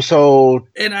know, so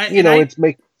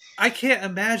I can't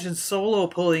imagine Solo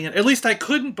pulling it. At least I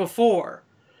couldn't before,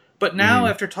 but now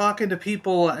after talking to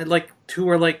people like who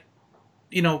are like,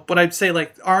 you know, what I'd say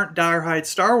like aren't diehard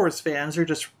Star Wars fans, or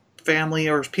just family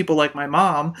or people like my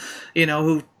mom, you know,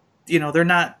 who, you know, they're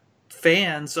not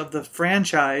fans of the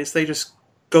franchise. They just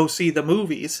go see the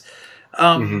movies.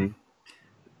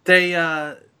 They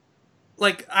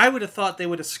like I would have thought they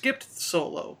would have skipped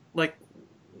Solo, like,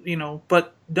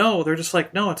 but no, they're just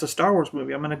like, no, it's a Star Wars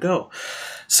movie. I'm gonna go.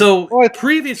 So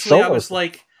previously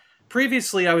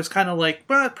I was kind of like,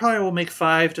 well, it probably will make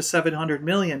 500 to 700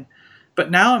 million,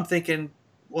 but now I'm thinking,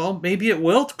 well, maybe it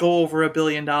will go over $1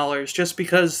 billion just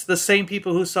because the same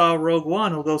people who saw Rogue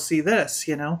One will go see this.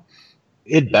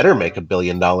 It better make $1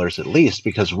 billion at least,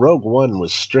 because Rogue One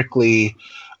was strictly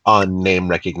on name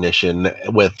recognition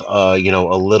with a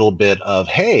little bit of,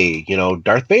 hey,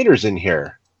 Darth Vader's in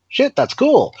here. Shit, that's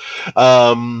cool.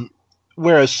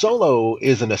 Whereas Solo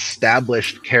is an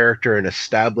established character, an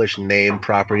established name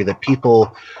property that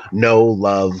people know,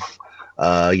 love,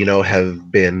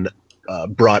 have been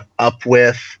brought up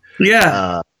with.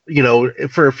 Yeah.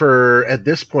 For at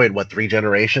this point, 3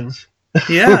 generations?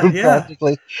 Yeah,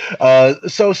 practically.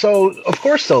 So of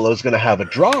course Solo's going to have a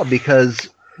draw, because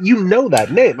that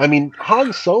name. I mean,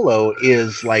 Han Solo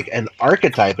is like an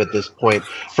archetype at this point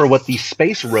for what the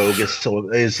space rogue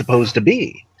is supposed to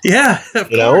be. Yeah,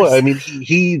 of course. I mean,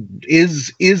 he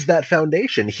is that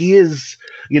foundation. He is,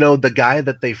 the guy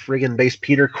that they friggin' base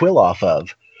Peter Quill off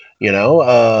of, in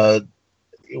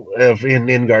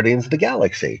Guardians of the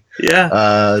Galaxy.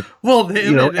 Yeah.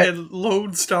 And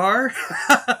Lone Star.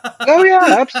 Oh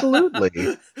yeah,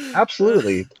 absolutely.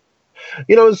 Absolutely.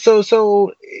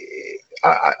 So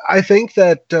I think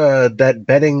that that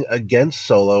betting against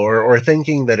Solo or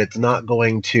thinking that it's not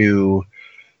going to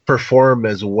perform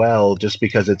as well just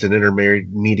because it's an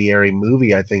intermediary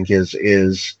movie, I think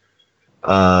is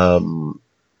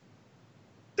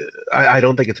I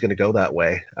don't think it's going to go that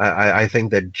way. I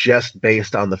think that just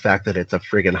based on the fact that it's a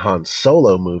friggin' Han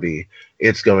Solo movie,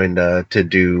 it's going to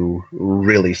do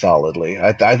really solidly.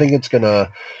 I think it's going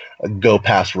to go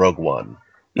past Rogue One.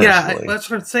 Yeah, that's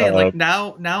what I'm saying. Like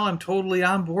now I'm totally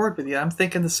on board with you. I'm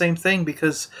thinking the same thing,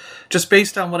 because just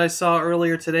based on what I saw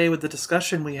earlier today with the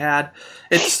discussion we had,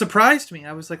 it surprised me.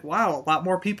 I was like, wow, a lot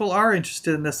more people are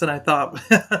interested in this than I thought.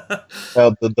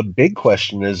 Now, the big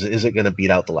question is it going to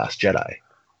beat out The Last Jedi?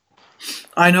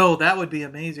 I know, that would be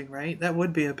amazing, right? That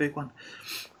would be a big one.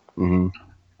 Mm-hmm.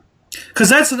 Because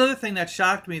that's another thing that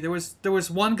shocked me. There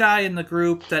was one guy in the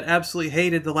group that absolutely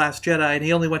hated The Last Jedi, and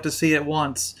he only went to see it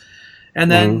once. And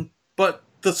then, but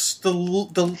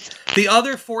the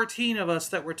other 14 of us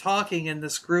that were talking in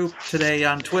this group today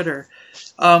on Twitter,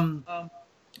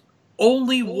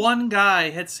 only one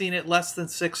guy had seen it less than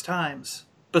 6 times,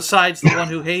 besides the one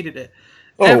who hated it.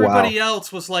 Everybody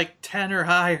else was like 10 or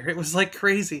higher. It was like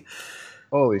crazy.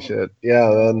 Holy shit. Yeah,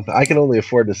 man. I can only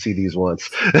afford to see these once.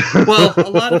 Well,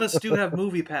 a lot of us do have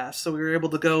Movie Pass, so we were able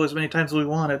to go as many times as we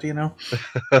wanted, Man,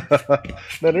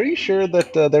 are you sure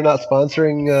that they're not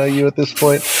sponsoring you at this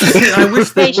point? I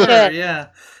wish they were. Yeah,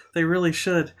 they really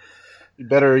should.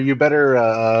 You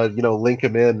better link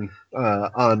them in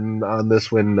on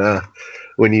this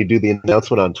when you do the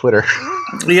announcement on Twitter.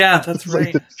 Yeah, that's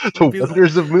right. The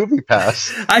wonders of Movie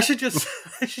Pass. I should just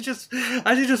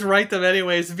write them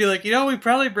anyways and be like, we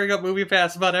probably bring up Movie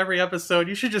Pass about every episode.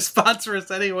 You should just sponsor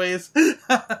us anyways.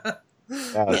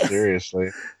 Yeah,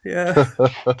 seriously. Yeah.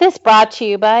 This brought to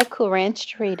you by Cool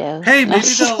Ranch Doritos. Hey,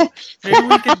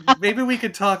 maybe we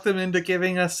could talk them into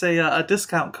giving us a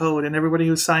discount code, and everybody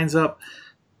who signs up,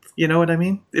 you know what I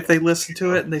mean? If they listen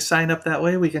to it and they sign up that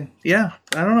way, we can. Yeah,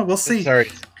 I don't know. We'll see.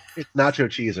 Sorry. It's nacho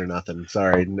cheese or nothing.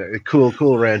 Sorry.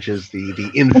 Cool Ranch is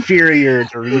the inferior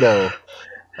Dorito.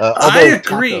 I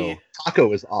agree.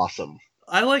 Taco is awesome.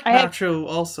 I like nacho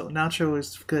also. Nacho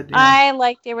is good. Yeah. I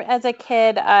liked it. As a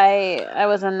kid, I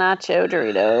was a nacho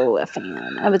Dorito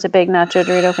fan. I was a big nacho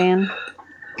Dorito fan.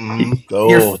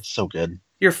 It's so good.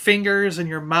 Your fingers and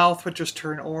your mouth would just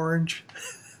turn orange.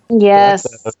 Yes.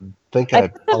 I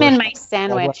put them in my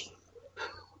sandwich.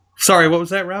 Sorry, what was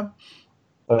that, Rob?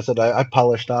 I said I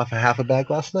polished off a half a bag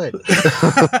last night.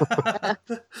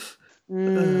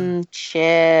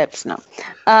 Chips. No.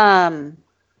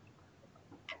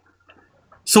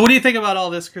 So what do you think about all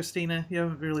this, Christina? You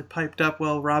haven't really piped up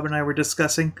while Rob and I were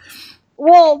discussing.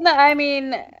 Well, no, I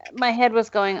mean, my head was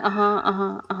going,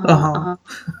 No,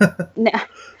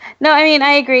 I mean,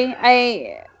 I agree.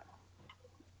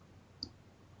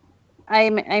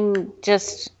 I'm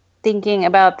just thinking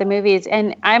about the movies,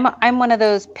 and I'm one of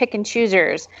those pick and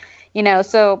choosers,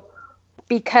 so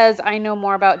because I know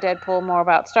more about Deadpool, more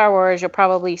about Star Wars, you'll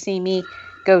probably see me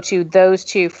go to those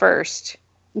two first.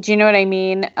 Do you know what I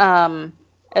mean?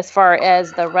 As far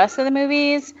as the rest of the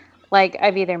movies, like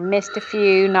I've either missed a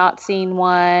few, not seen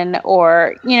one,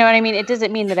 or you know what I mean? It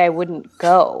doesn't mean that I wouldn't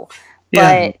go.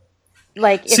 But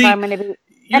like if I'm going to be,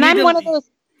 and I'm one of those.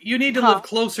 You need to live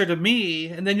closer to me,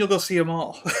 and then you'll go see them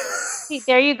all. See,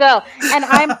 there you go. And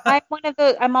I'm one of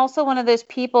those. I'm also one of those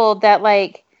people that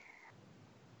like.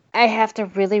 I have to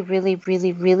really, really,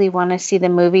 really, really want to see the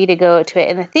movie to go to it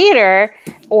in the theater,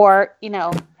 or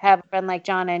have a friend like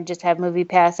John and just have Movie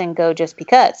Pass and go just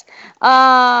because.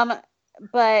 But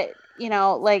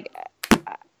like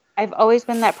I've always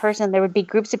been that person. There would be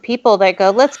groups of people that go,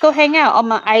 "Let's go hang out."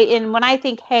 And when I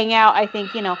think hang out, I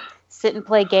think sit and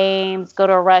play games, go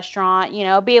to a restaurant,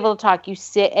 be able to talk. You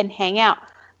sit and hang out.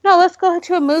 No, let's go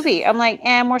to a movie. I'm like,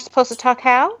 and we're supposed to talk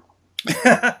how?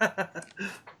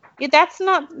 Yeah, that's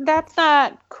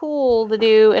not cool to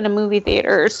do in a movie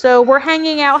theater. So we're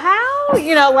hanging out how?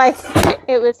 Like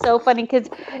it was so funny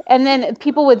and then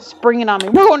people would spring it on me.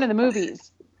 We're going to the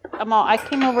movies. I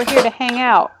came over here to hang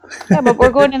out. Yeah, but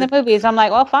we're going to the movies. I'm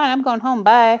like, well, fine. I'm going home.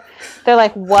 Bye. They're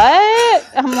like, what?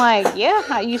 I'm like,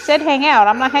 yeah, you said hang out.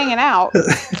 I'm not hanging out.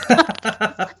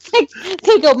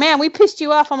 They go, man, we pissed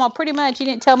you off. I'm all, pretty much. You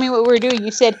didn't tell me what we were doing.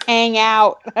 You said hang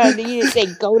out. You didn't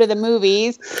say go to the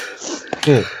movies.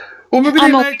 Well, maybe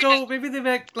they might go. Maybe they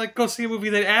might go see a movie,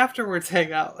 then afterwards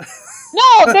hang out.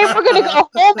 No, they were going to go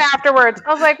home afterwards.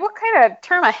 I was like, "What kind of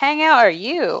term of hangout are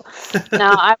you?"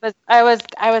 No, I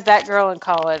was that girl in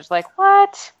college. Like,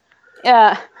 what?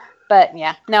 Yeah, but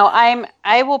yeah, no,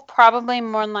 I will probably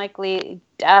more than likely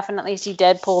definitely see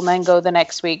Deadpool and then go the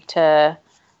next week to,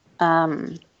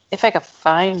 if I could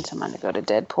find someone to go to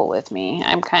Deadpool with me.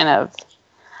 I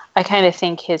kind of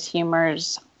think his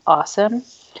humor's awesome.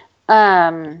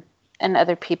 And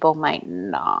other people might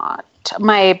not.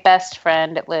 My best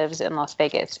friend lives in Las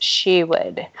Vegas. She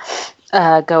would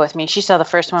go with me. She saw the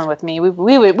first one with me. We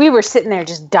were sitting there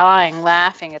just dying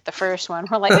laughing at the first one.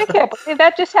 We're like, I can't believe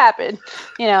that just happened.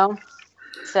 So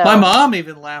my mom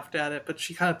even laughed at it, but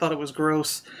she kind of thought it was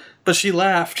gross. But she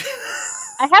laughed.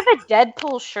 I have a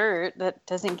Deadpool shirt that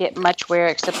doesn't get much wear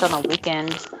except on the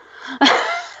weekends.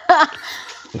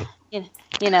 You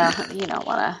don't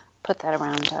want to put that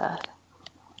around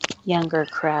younger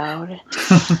crowd.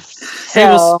 Hey,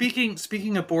 well,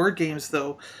 speaking of board games,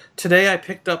 though, today I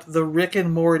picked up the Rick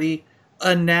and Morty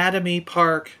Anatomy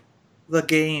Park, the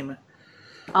game.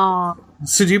 Oh.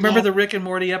 So do you remember the Rick and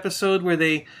Morty episode where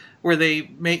they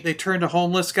turned a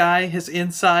homeless guy, his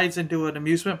insides, into an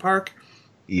amusement park?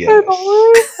 Yes.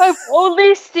 I've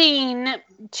only seen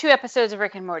 2 episodes of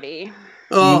Rick and Morty.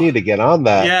 Oh. You need to get on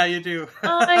that. Yeah, you do.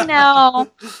 I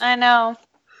know.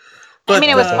 But,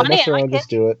 it was funny. I like just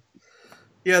do it.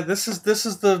 Yeah, this is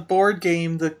the board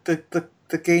game, the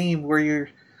game where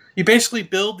you basically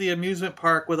build the amusement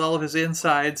park with all of his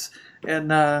insides,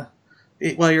 and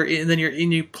you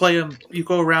play them. You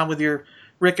go around with your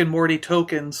Rick and Morty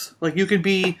tokens. Like you could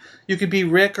be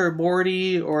Rick or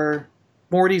Morty or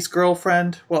Morty's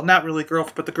girlfriend. Well, not really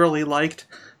girlfriend, but the girl he liked.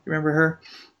 You remember her?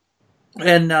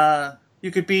 And you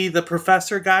could be the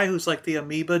professor guy who's like the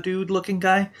amoeba dude looking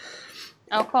guy.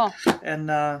 Oh, cool. And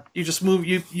you just move,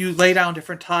 you lay down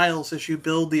different tiles as you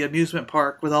build the amusement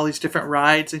park with all these different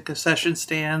rides and concession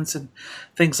stands and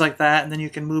things like that. And then you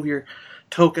can move your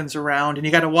tokens around. And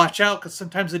you got to watch out because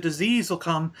sometimes a disease will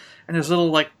come and there's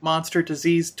little like monster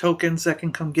disease tokens that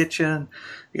can come get you. And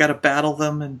you got to battle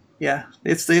them. And yeah,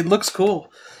 it looks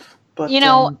cool. But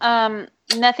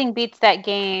nothing beats that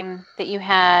game that you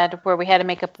had where we had to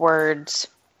make up words.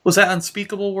 Was that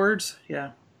Unspeakable Words?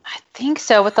 Yeah. I think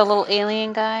so, with the little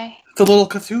alien guy. The little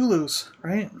Cthulhu's,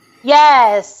 right?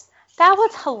 Yes! That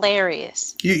was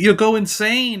hilarious. You'll go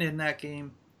insane in that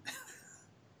game.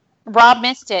 Rob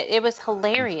missed it. It was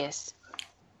hilarious.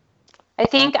 I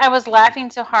think I was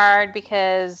laughing so hard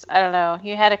because, I don't know,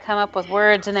 you had to come up with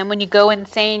words, and then when you go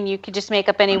insane, you could just make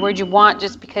up any word you want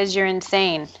just because you're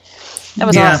insane. That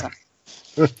was awesome.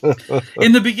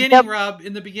 In the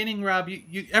beginning, Rob,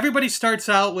 you everybody starts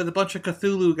out with a bunch of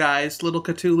Cthulhu guys, little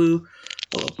Cthulhu.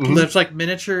 Mm-hmm. There's like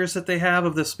miniatures that they have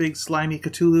of this big slimy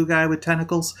Cthulhu guy with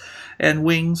tentacles and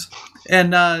wings,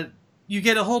 and you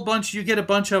get a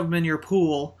bunch of them in your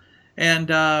pool, and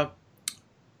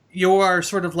you are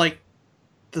sort of like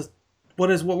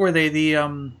what were they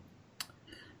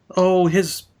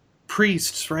his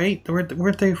priests, right?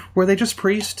 Were they just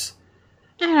priests?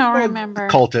 I don't remember.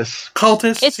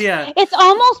 Cultists, yeah. It's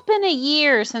almost been a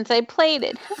year since I played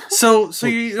it. So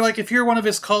you like if you're one of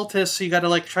his cultists, you got to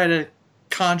like try to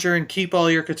conjure and keep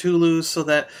all your Cthulhus so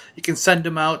that you can send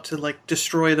them out to like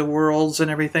destroy the worlds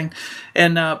and everything.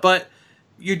 And but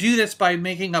you do this by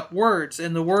making up words,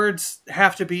 and the words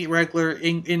have to be regular.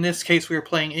 In this case, we were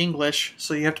playing English,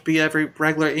 so you have to be every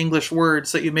regular English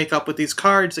words that you make up with these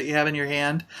cards that you have in your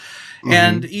hand. Mm-hmm.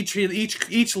 And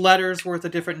each letter is worth a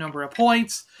different number of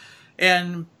points.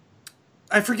 And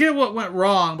I forget what went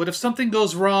wrong, but if something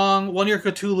goes wrong, one of your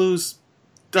Cthulhus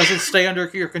doesn't stay under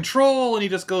your control and he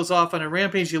just goes off on a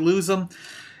rampage, you lose him.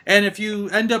 And if you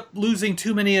end up losing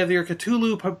too many of your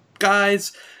Cthulhu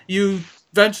guys, you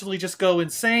eventually just go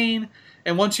insane.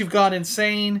 And once you've gone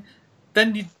insane,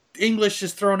 then English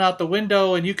is thrown out the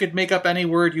window and you could make up any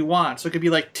word you want. So it could be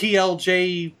like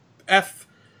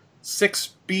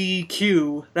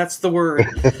TLJF6BQ. That's the word.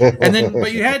 And then,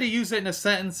 but you had to use it in a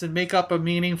sentence and make up a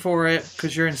meaning for it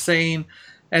because you're insane.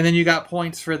 And then you got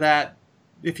points for that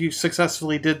if you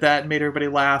successfully did that and made everybody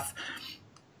laugh.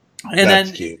 And that's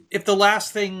then cute. If the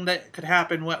last thing that could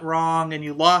happen went wrong and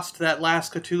you lost that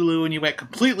last Cthulhu and you went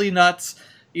completely nuts,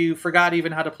 you forgot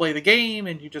even how to play the game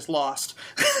and you just lost.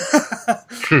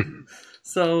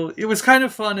 So it was kind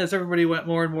of fun as everybody went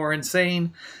more and more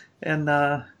insane. And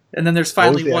then there's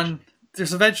finally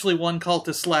there's eventually one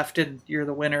cultist left and you're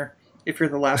the winner if you're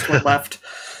the last one left.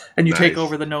 And you take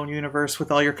over the known universe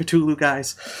with all your Cthulhu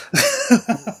guys.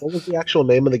 What was the actual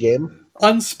name of the game?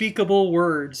 Unspeakable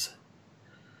Words.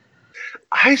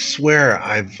 I swear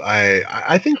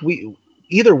I think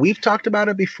we've talked about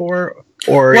it before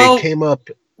or it came up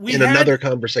in another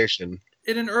conversation.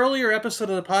 In an earlier episode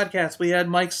of the podcast, we had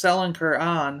Mike Selinker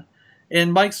on.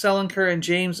 And Mike Selinker and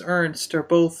James Ernst are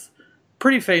both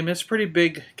pretty famous, pretty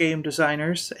big game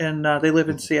designers. And they live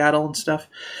in Seattle and stuff.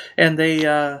 And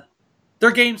their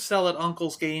games sell at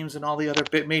Uncle's Games and all the other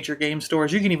major game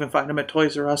stores. You can even find them at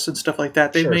Toys R Us and stuff like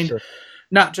that. They've made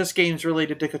not just games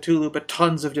related to Cthulhu, but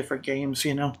tons of different games,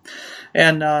 you know.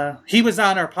 And he was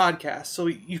on our podcast, so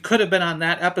you could have been on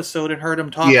that episode and heard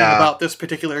him talking about this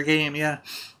particular game,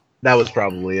 That was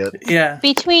probably it. Yeah.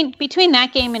 Between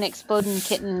that game and Exploding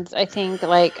Kittens, I think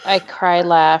I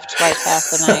laughed like half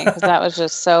the night because that was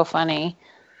just so funny.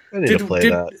 I need to play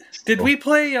that. Did we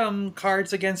play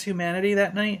Cards Against Humanity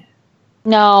that night?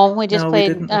 No, we just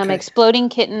played Exploding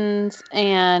Kittens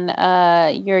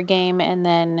and your game, and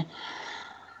then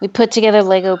we put together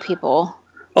Lego people.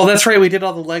 Oh, that's right. We did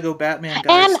all the Lego Batman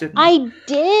guys, didn't we?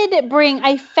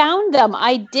 I found them.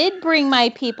 I did bring my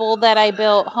people that I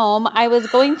built home. I was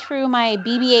going through my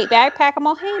BB-8 backpack. I'm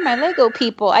all, hey, my Lego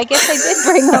people. I guess I did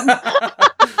bring them.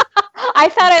 I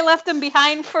thought I left them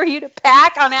behind for you to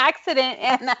pack on accident.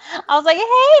 And I was like,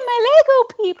 hey, my Lego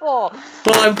people.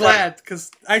 Well, I'm glad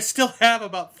because I still have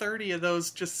about 30 of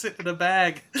those just sitting in a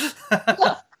bag.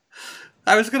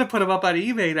 I was going to put them up on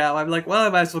eBay now. I'm like, well, I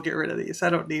might as well get rid of these.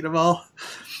 I don't need them all.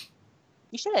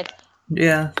 You should.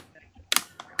 Yeah.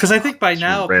 Because I think by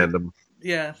now... Random.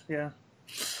 Yeah.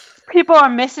 People are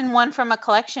missing one from a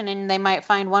collection, and they might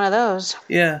find one of those.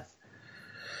 Yeah.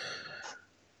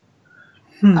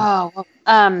 Oh,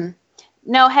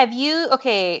 no, have you...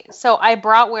 Okay, so I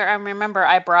brought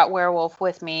Werewolf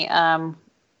with me.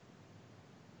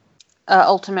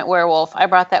 Ultimate Werewolf. I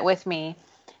brought that with me.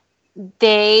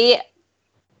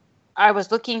 I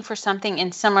was looking for something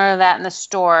in similar to that in the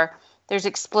store. There's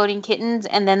Exploding Kittens,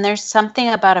 and then there's something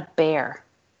about a bear.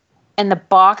 And the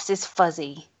box is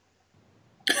fuzzy.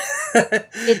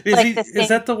 Is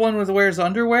that the one with wears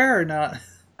underwear or not?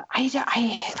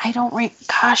 I don't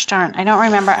gosh darn, I don't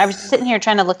remember. I was sitting here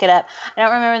trying to look it up. I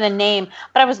don't remember the name,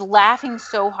 but I was laughing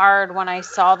so hard when I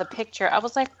saw the picture. I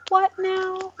was like, what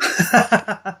now?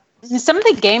 Some of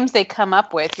the games they come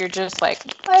up with, you're just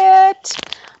like,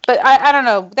 what? But I don't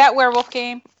know. That werewolf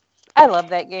game, I love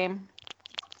that game.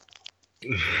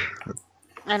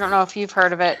 I don't know if you've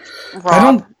heard of it,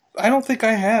 Rob. I don't think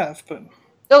I have, but...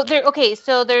 Oh,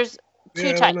 so there's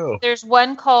two types. There's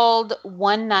one called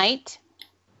One Night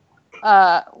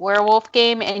werewolf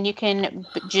game, and you can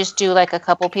just do like a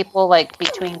couple people, like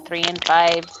between 3 and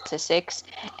 5 to 6.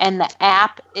 And the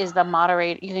app is the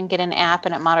moderator. You can get an app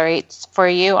and it moderates for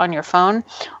you on your phone.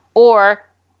 Or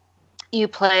you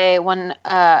play one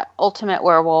Ultimate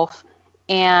Werewolf,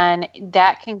 and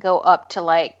that can go up to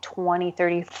like 20,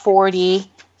 30,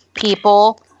 40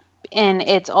 people. And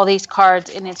it's all these cards,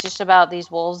 and it's just about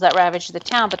these wolves that ravage the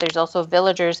town, but there's also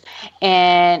villagers,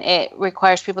 and it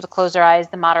requires people to close their eyes.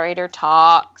 The moderator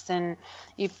talks, and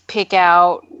you pick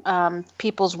out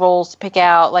people's roles to pick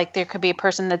out. Like, there could be a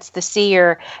person that's the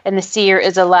seer, and the seer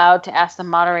is allowed to ask the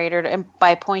moderator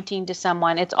by pointing to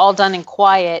someone. It's all done in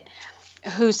quiet.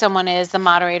 Who someone is, the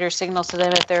moderator signals to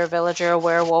them if they're a villager, a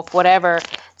werewolf, whatever.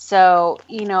 So,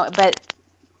 but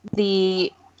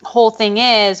the whole thing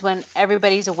is, when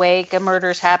everybody's awake, a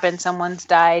murder's happened, someone's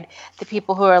died, the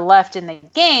people who are left in the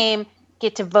game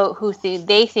get to vote who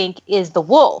they think is the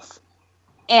wolf.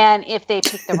 And if they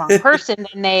pick the wrong person,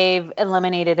 then they've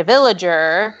eliminated a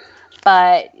villager.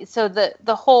 But so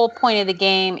the whole point of the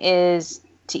game is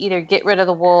to either get rid of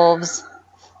the wolves,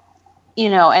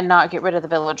 and not get rid of the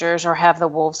villagers, or have the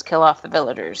wolves kill off the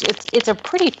villagers. It's a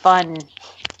pretty fun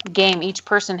game, each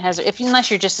person has, unless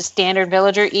you're just a standard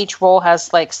villager, each role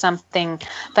has like something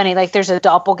funny. Like there's a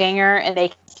doppelganger, and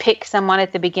they pick someone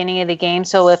at the beginning of the game.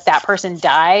 So if that person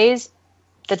dies,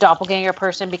 the doppelganger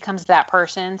person becomes that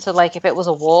person. So like if it was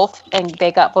a wolf and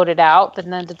they got voted out, then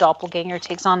the doppelganger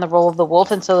takes on the role of the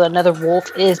wolf, and so another wolf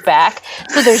is back.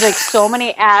 So there's like so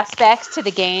many aspects to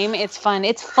the game. It's fun.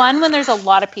 It's fun when there's a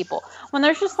lot of people. When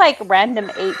there's just like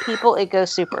random 8 people, it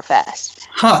goes super fast.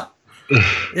 Huh.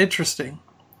 Interesting.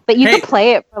 But you can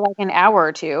play it for like an hour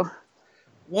or 2.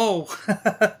 Whoa.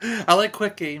 I like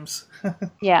quick games.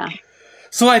 Yeah.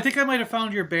 So I think I might have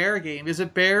found your bear game. Is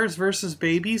it bears versus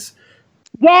babies?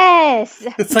 Yes.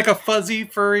 It's like a fuzzy,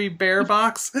 furry bear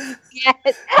box.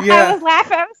 Yes. Yeah. I was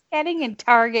laughing. I was standing in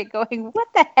Target going, what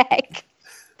the heck?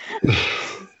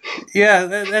 Yeah,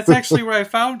 that's actually where I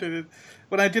found it.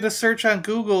 When I did a search on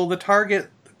Google, the Target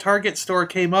store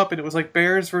came up, and it was like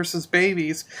bears versus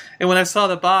babies. And when I saw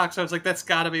the box, I was like, that's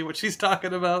got to be what she's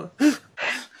talking about.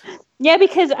 Yeah,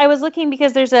 because I was looking,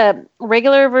 because there's a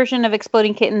regular version of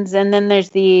Exploding Kittens, and then there's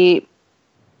the,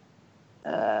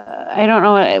 I don't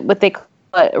know what they call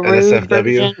it, rude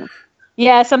version.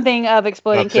 Yeah, something of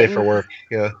Exploding Not Kittens. safe for work,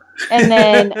 yeah. And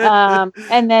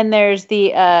then there's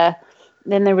the,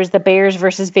 then there was the bears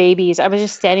versus babies. I was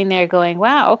just standing there going,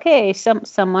 wow, okay,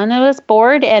 someone was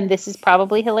bored, and this is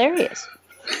probably hilarious.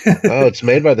 Oh, it's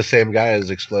made by the same guy as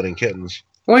Exploding Kittens.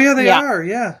 Oh, yeah, they are.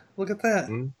 Yeah, look at that.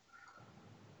 Mm-hmm.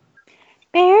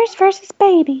 Bears versus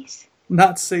babies.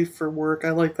 Not safe for work.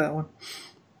 I like that one.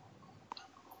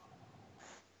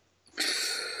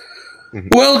 Mm-hmm.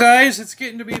 Well, guys, it's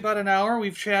getting to be about an hour.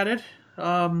 We've chatted.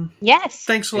 Yes.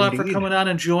 Thanks a lot for coming on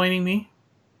and joining me.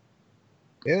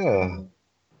 Yeah.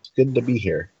 It's good to be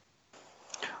here.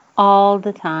 All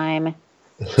the time.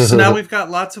 So now we've got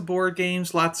lots of board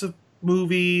games, lots of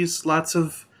movies, lots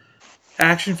of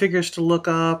action figures to look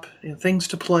up, things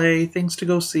to play, things to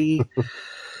go see.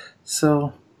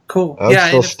 So, cool. I'm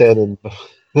still standing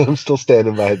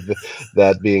by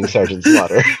that being Sergeant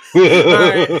Slaughter. All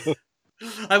right.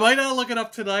 I might not look it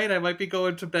up tonight. I might be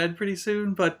going to bed pretty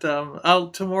soon, but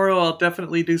tomorrow I'll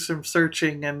definitely do some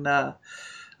searching, and I'll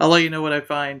let you know what I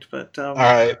find. But all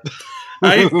right.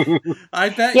 I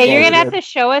bet. Yeah, you're gonna have to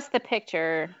show us the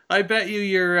picture. I bet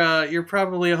you're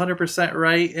probably 100%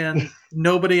 right, and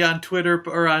nobody on Twitter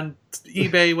or on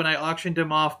eBay when I auctioned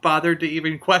him off bothered to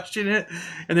even question it,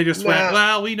 and they just went,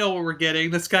 "Well, we know what we're getting.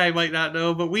 This guy might not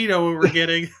know, but we know what we're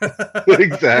getting."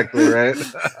 Exactly right.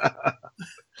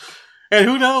 And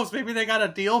who knows? Maybe they got a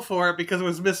deal for it because it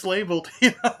was mislabeled.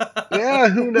 Yeah,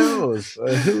 who knows?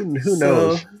 Who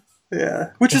knows?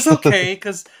 Yeah, which is okay,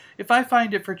 because if I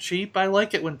find it for cheap, I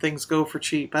like it when things go for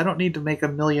cheap. I don't need to make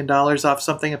 $1 million off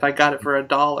something if I got it for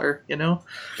 $1, you know?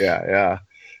 Yeah.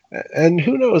 And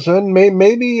who knows? Man,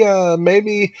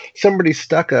 maybe somebody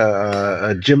stuck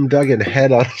a Jim Duggan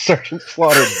head on Sergeant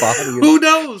Slaughter's body. Who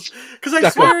knows? Because I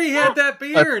swear he had that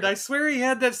beard. I swear he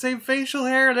had that same facial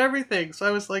hair and everything. So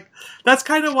I was like, that's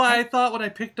kind of why I thought when I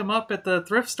picked him up at the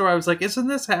thrift store, I was like, isn't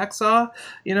this Hacksaw?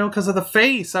 You know, because of the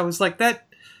face. I was like, that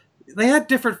they had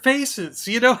different faces,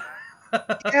 you know?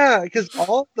 Yeah, because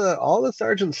all the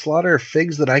Sergeant Slaughter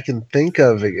figs that I can think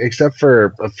of, except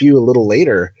for a few a little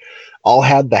later, all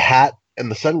had the hat and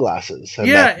the sunglasses and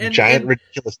that giant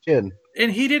ridiculous chin.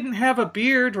 And he didn't have a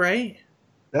beard, right?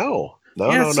 No.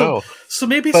 So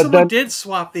maybe someone did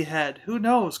swap the head. Who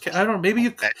knows? I don't know.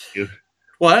 Maybe you.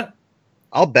 What?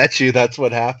 I'll bet you that's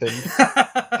what happened.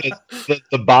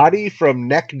 the body from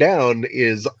neck down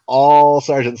is all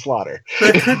Sergeant Slaughter.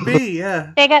 That could be,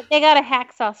 yeah. They got a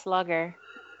Hacksaw Slugger.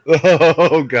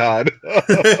 Oh God.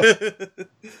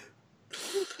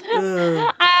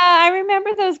 I remember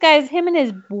those guys, him and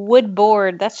his wood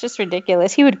board. That's just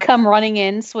ridiculous. He would come running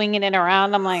in, swinging it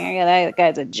around. I'm like, yeah, that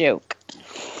guy's a joke.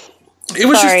 It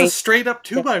was just a straight up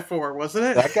 2x4, wasn't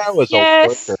it? That guy was a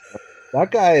worker.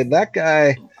 That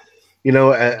guy, you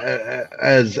know,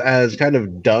 as kind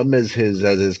of dumb as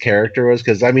his character was,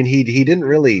 because I mean, he didn't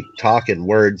really talk in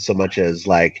words so much as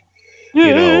like,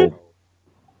 you know.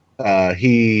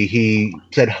 He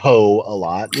said ho a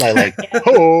lot, like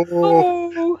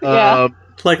ho,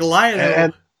 like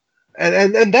lion,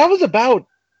 and that was about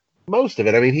most of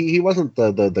it. I mean, he wasn't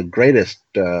the greatest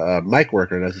mic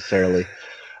worker necessarily,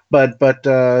 but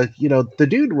you know, the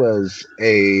dude was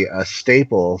a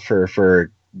staple for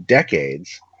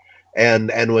decades,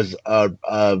 and was a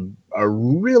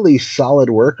really solid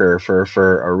worker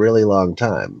for a really long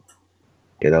time.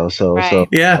 You know,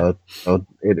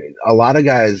 a lot of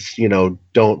guys, you know,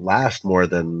 don't last more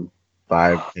than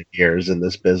 5 years in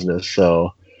this business.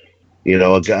 So, you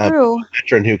know, a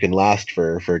veteran who can last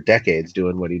for decades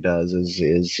doing what he does is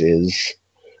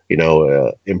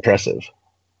impressive.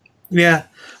 Yeah.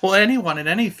 Well, anyone in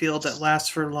any field that lasts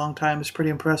for a long time is pretty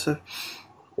impressive.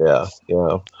 Yeah.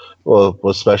 Well,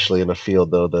 especially in a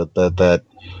field though that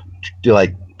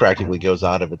like practically goes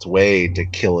out of its way to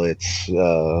kill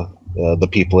the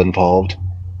people involved.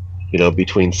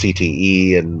 Between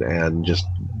CTE and just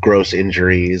gross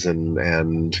injuries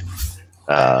and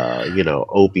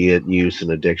opiate use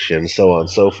and addiction, so on and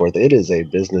so forth. It is a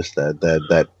business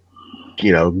that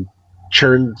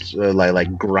churns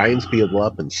like grinds people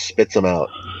up and spits them out.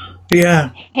 Yeah.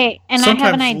 Hey, and sometimes I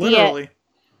have an idea. Literally.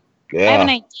 Yeah. I have an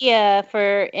idea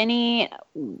for any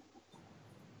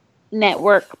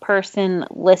network person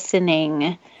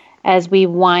listening as we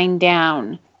wind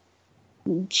down.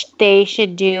 They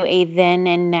should do a then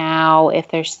and now, if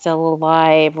they're still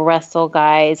alive, wrestle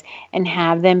guys and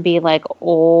have them be like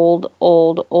old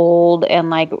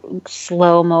and like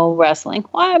slow-mo wrestling.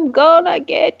 I'm gonna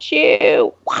get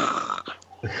you.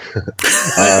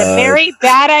 It's a very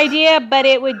bad idea, but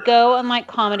it would go on like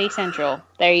Comedy Central.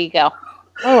 There you go.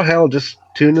 Oh hell, just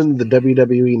tune in the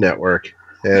WWE network,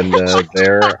 and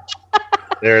there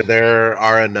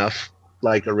are enough.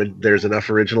 There's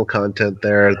enough original content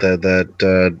there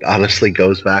that honestly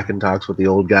goes back and talks with the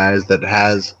old guys, that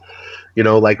has,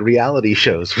 like reality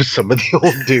shows with some of the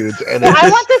old dudes. And I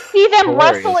want to see them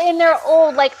wrestle in their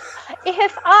old, like,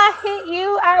 if I hit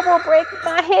you, I will break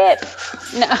my hip.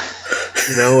 No.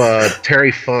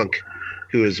 Terry Funk,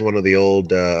 who is one of the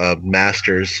old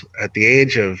masters, at the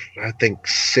age of, I think,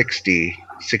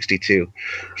 62,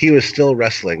 he was still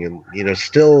wrestling and,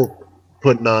 still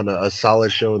putting on a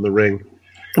solid show in the ring.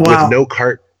 Wow.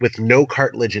 With no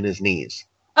cartilage in his knees.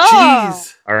 Oh.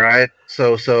 Jeez. All right.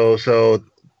 So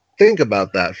think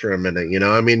about that for a minute.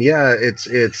 It's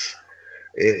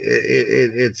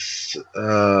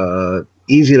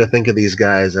easy to think of these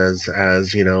guys as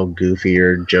goofy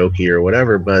or jokey or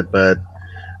whatever, but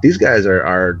these guys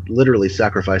are literally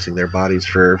sacrificing their bodies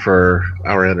for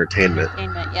our entertainment.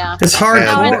 Yeah. It's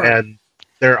hardcore. And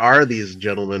there are these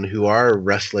gentlemen who are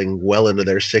wrestling well into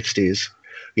their 60s.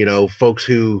 Folks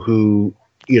who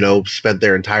spent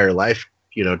their entire life,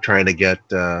 trying to get,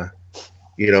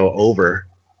 over,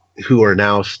 who are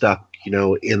now stuck,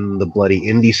 in the bloody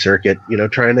indie circuit,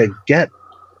 trying to get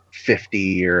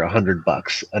 $50 or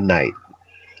 $100 a night.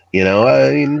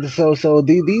 So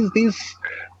these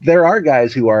there are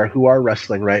guys who are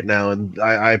wrestling right now, and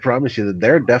I promise you that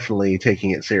they're definitely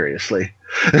taking it seriously.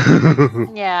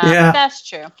 Yeah, that's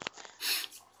true.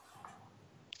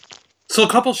 So a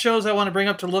couple shows I want to bring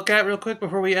up to look at real quick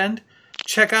before we end.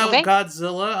 Check out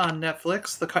Godzilla on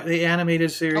Netflix, the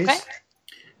animated series. Okay.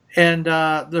 And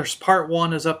there's part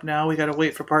 1 is up now. We got to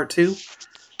wait for part 2.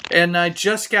 And I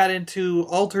just got into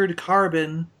Altered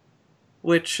Carbon,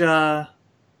 which so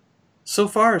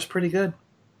far is pretty good.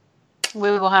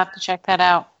 We will have to check that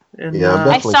out. And,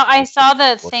 I saw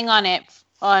the thing on it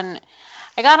I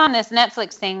got on this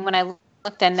Netflix thing when I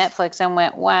looked at Netflix and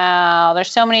went, wow, there's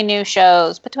so many new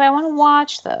shows, but do I want to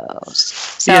watch those?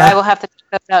 So I will have to check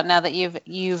those out now that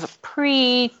you've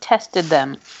pre-tested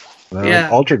them.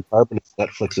 Altered Carbon is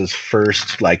Netflix's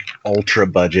first ultra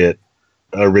budget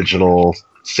original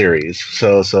series.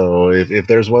 So if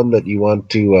there's one that you want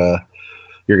to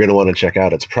you're going to want to check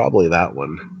out, it's probably that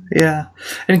one. Yeah.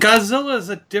 And Godzilla is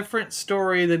a different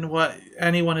story than what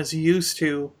anyone is used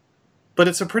to, but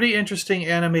it's a pretty interesting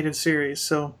animated series.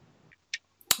 So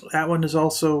that one is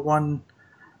also one.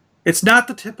 It's not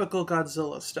the typical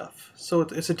Godzilla stuff, so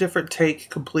it's a different take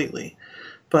completely.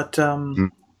 But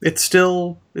it's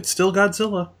still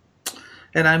Godzilla,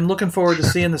 and I'm looking forward to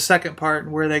seeing the second part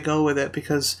and where they go with it,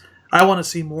 because I want to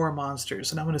see more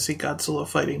monsters, and I want to see Godzilla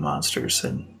fighting monsters,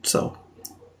 and so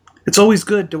it's always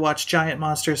good to watch giant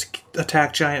monsters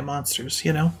attack giant monsters.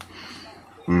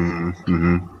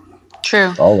 Mm-hmm.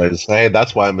 True. Always. Hey,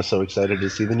 that's why I'm so excited to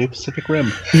see the new Pacific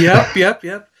Rim.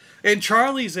 Yep. And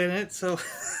Charlie's in it, so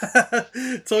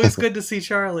it's always good to see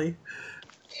Charlie.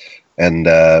 And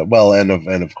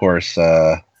of course,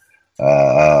 John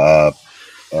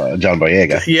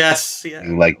Boyega. Yes, yeah.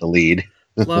 Like the lead.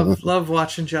 love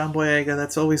watching John Boyega.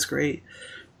 That's always great.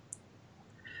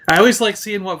 I always like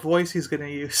seeing what voice he's going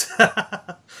to use,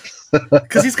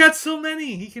 because he's got so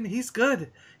many. He's good.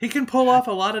 He can pull off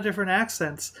a lot of different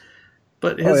accents,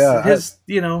 but his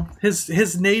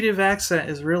native accent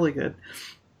is really good.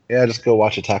 Yeah, just go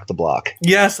watch Attack the Block.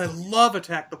 Yes, I love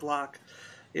Attack the Block.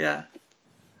 Yeah.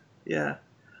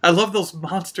 I love those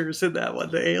monsters in that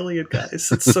one, the alien guys.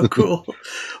 It's so cool.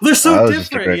 They're so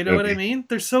different, you know what I mean?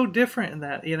 They're so different in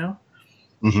that,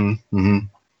 Mm-hmm.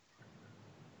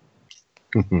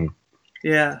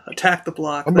 Yeah, Attack the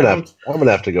Block. I'm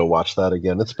gonna have to go watch that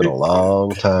again. It's been a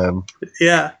long time.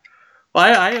 Yeah,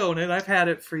 Well, I own it. I've had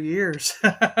it for years.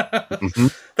 Mm-hmm.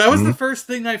 That was the first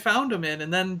thing I found him in,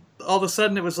 and then all of a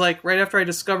sudden it was like right after I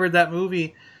discovered that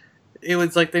movie, it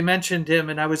was like they mentioned him,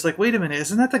 and I was like, wait a minute,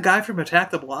 isn't that the guy from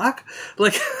Attack the Block?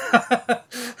 Like,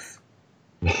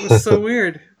 it was so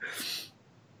weird.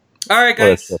 All right,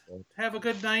 guys, have a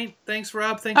good night. Thanks,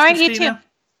 Rob. Thanks, Christina. You too.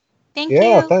 Thank you.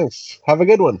 Yeah, thanks. Have a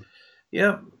good one.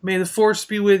 Yep. May the force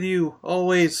be with you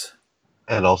always.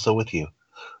 And also with you.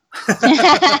 All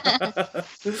right.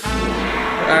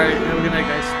 Have a good night,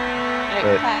 guys. All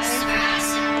right, bye.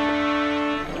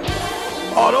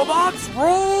 Autobots,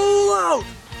 roll out!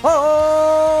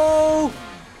 Oh!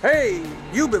 Hey,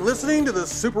 you've been listening to the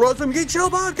Super Awesome Geek Show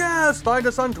podcast. Find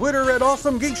us on Twitter at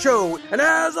Awesome Geek Show. And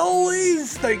as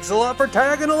always, thanks a lot for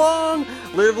tagging along.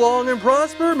 Live long and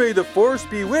prosper. May the force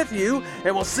be with you.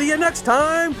 And we'll see you next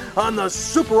time on the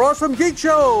Super Awesome Geek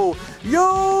Show.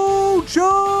 Yo,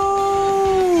 Joe!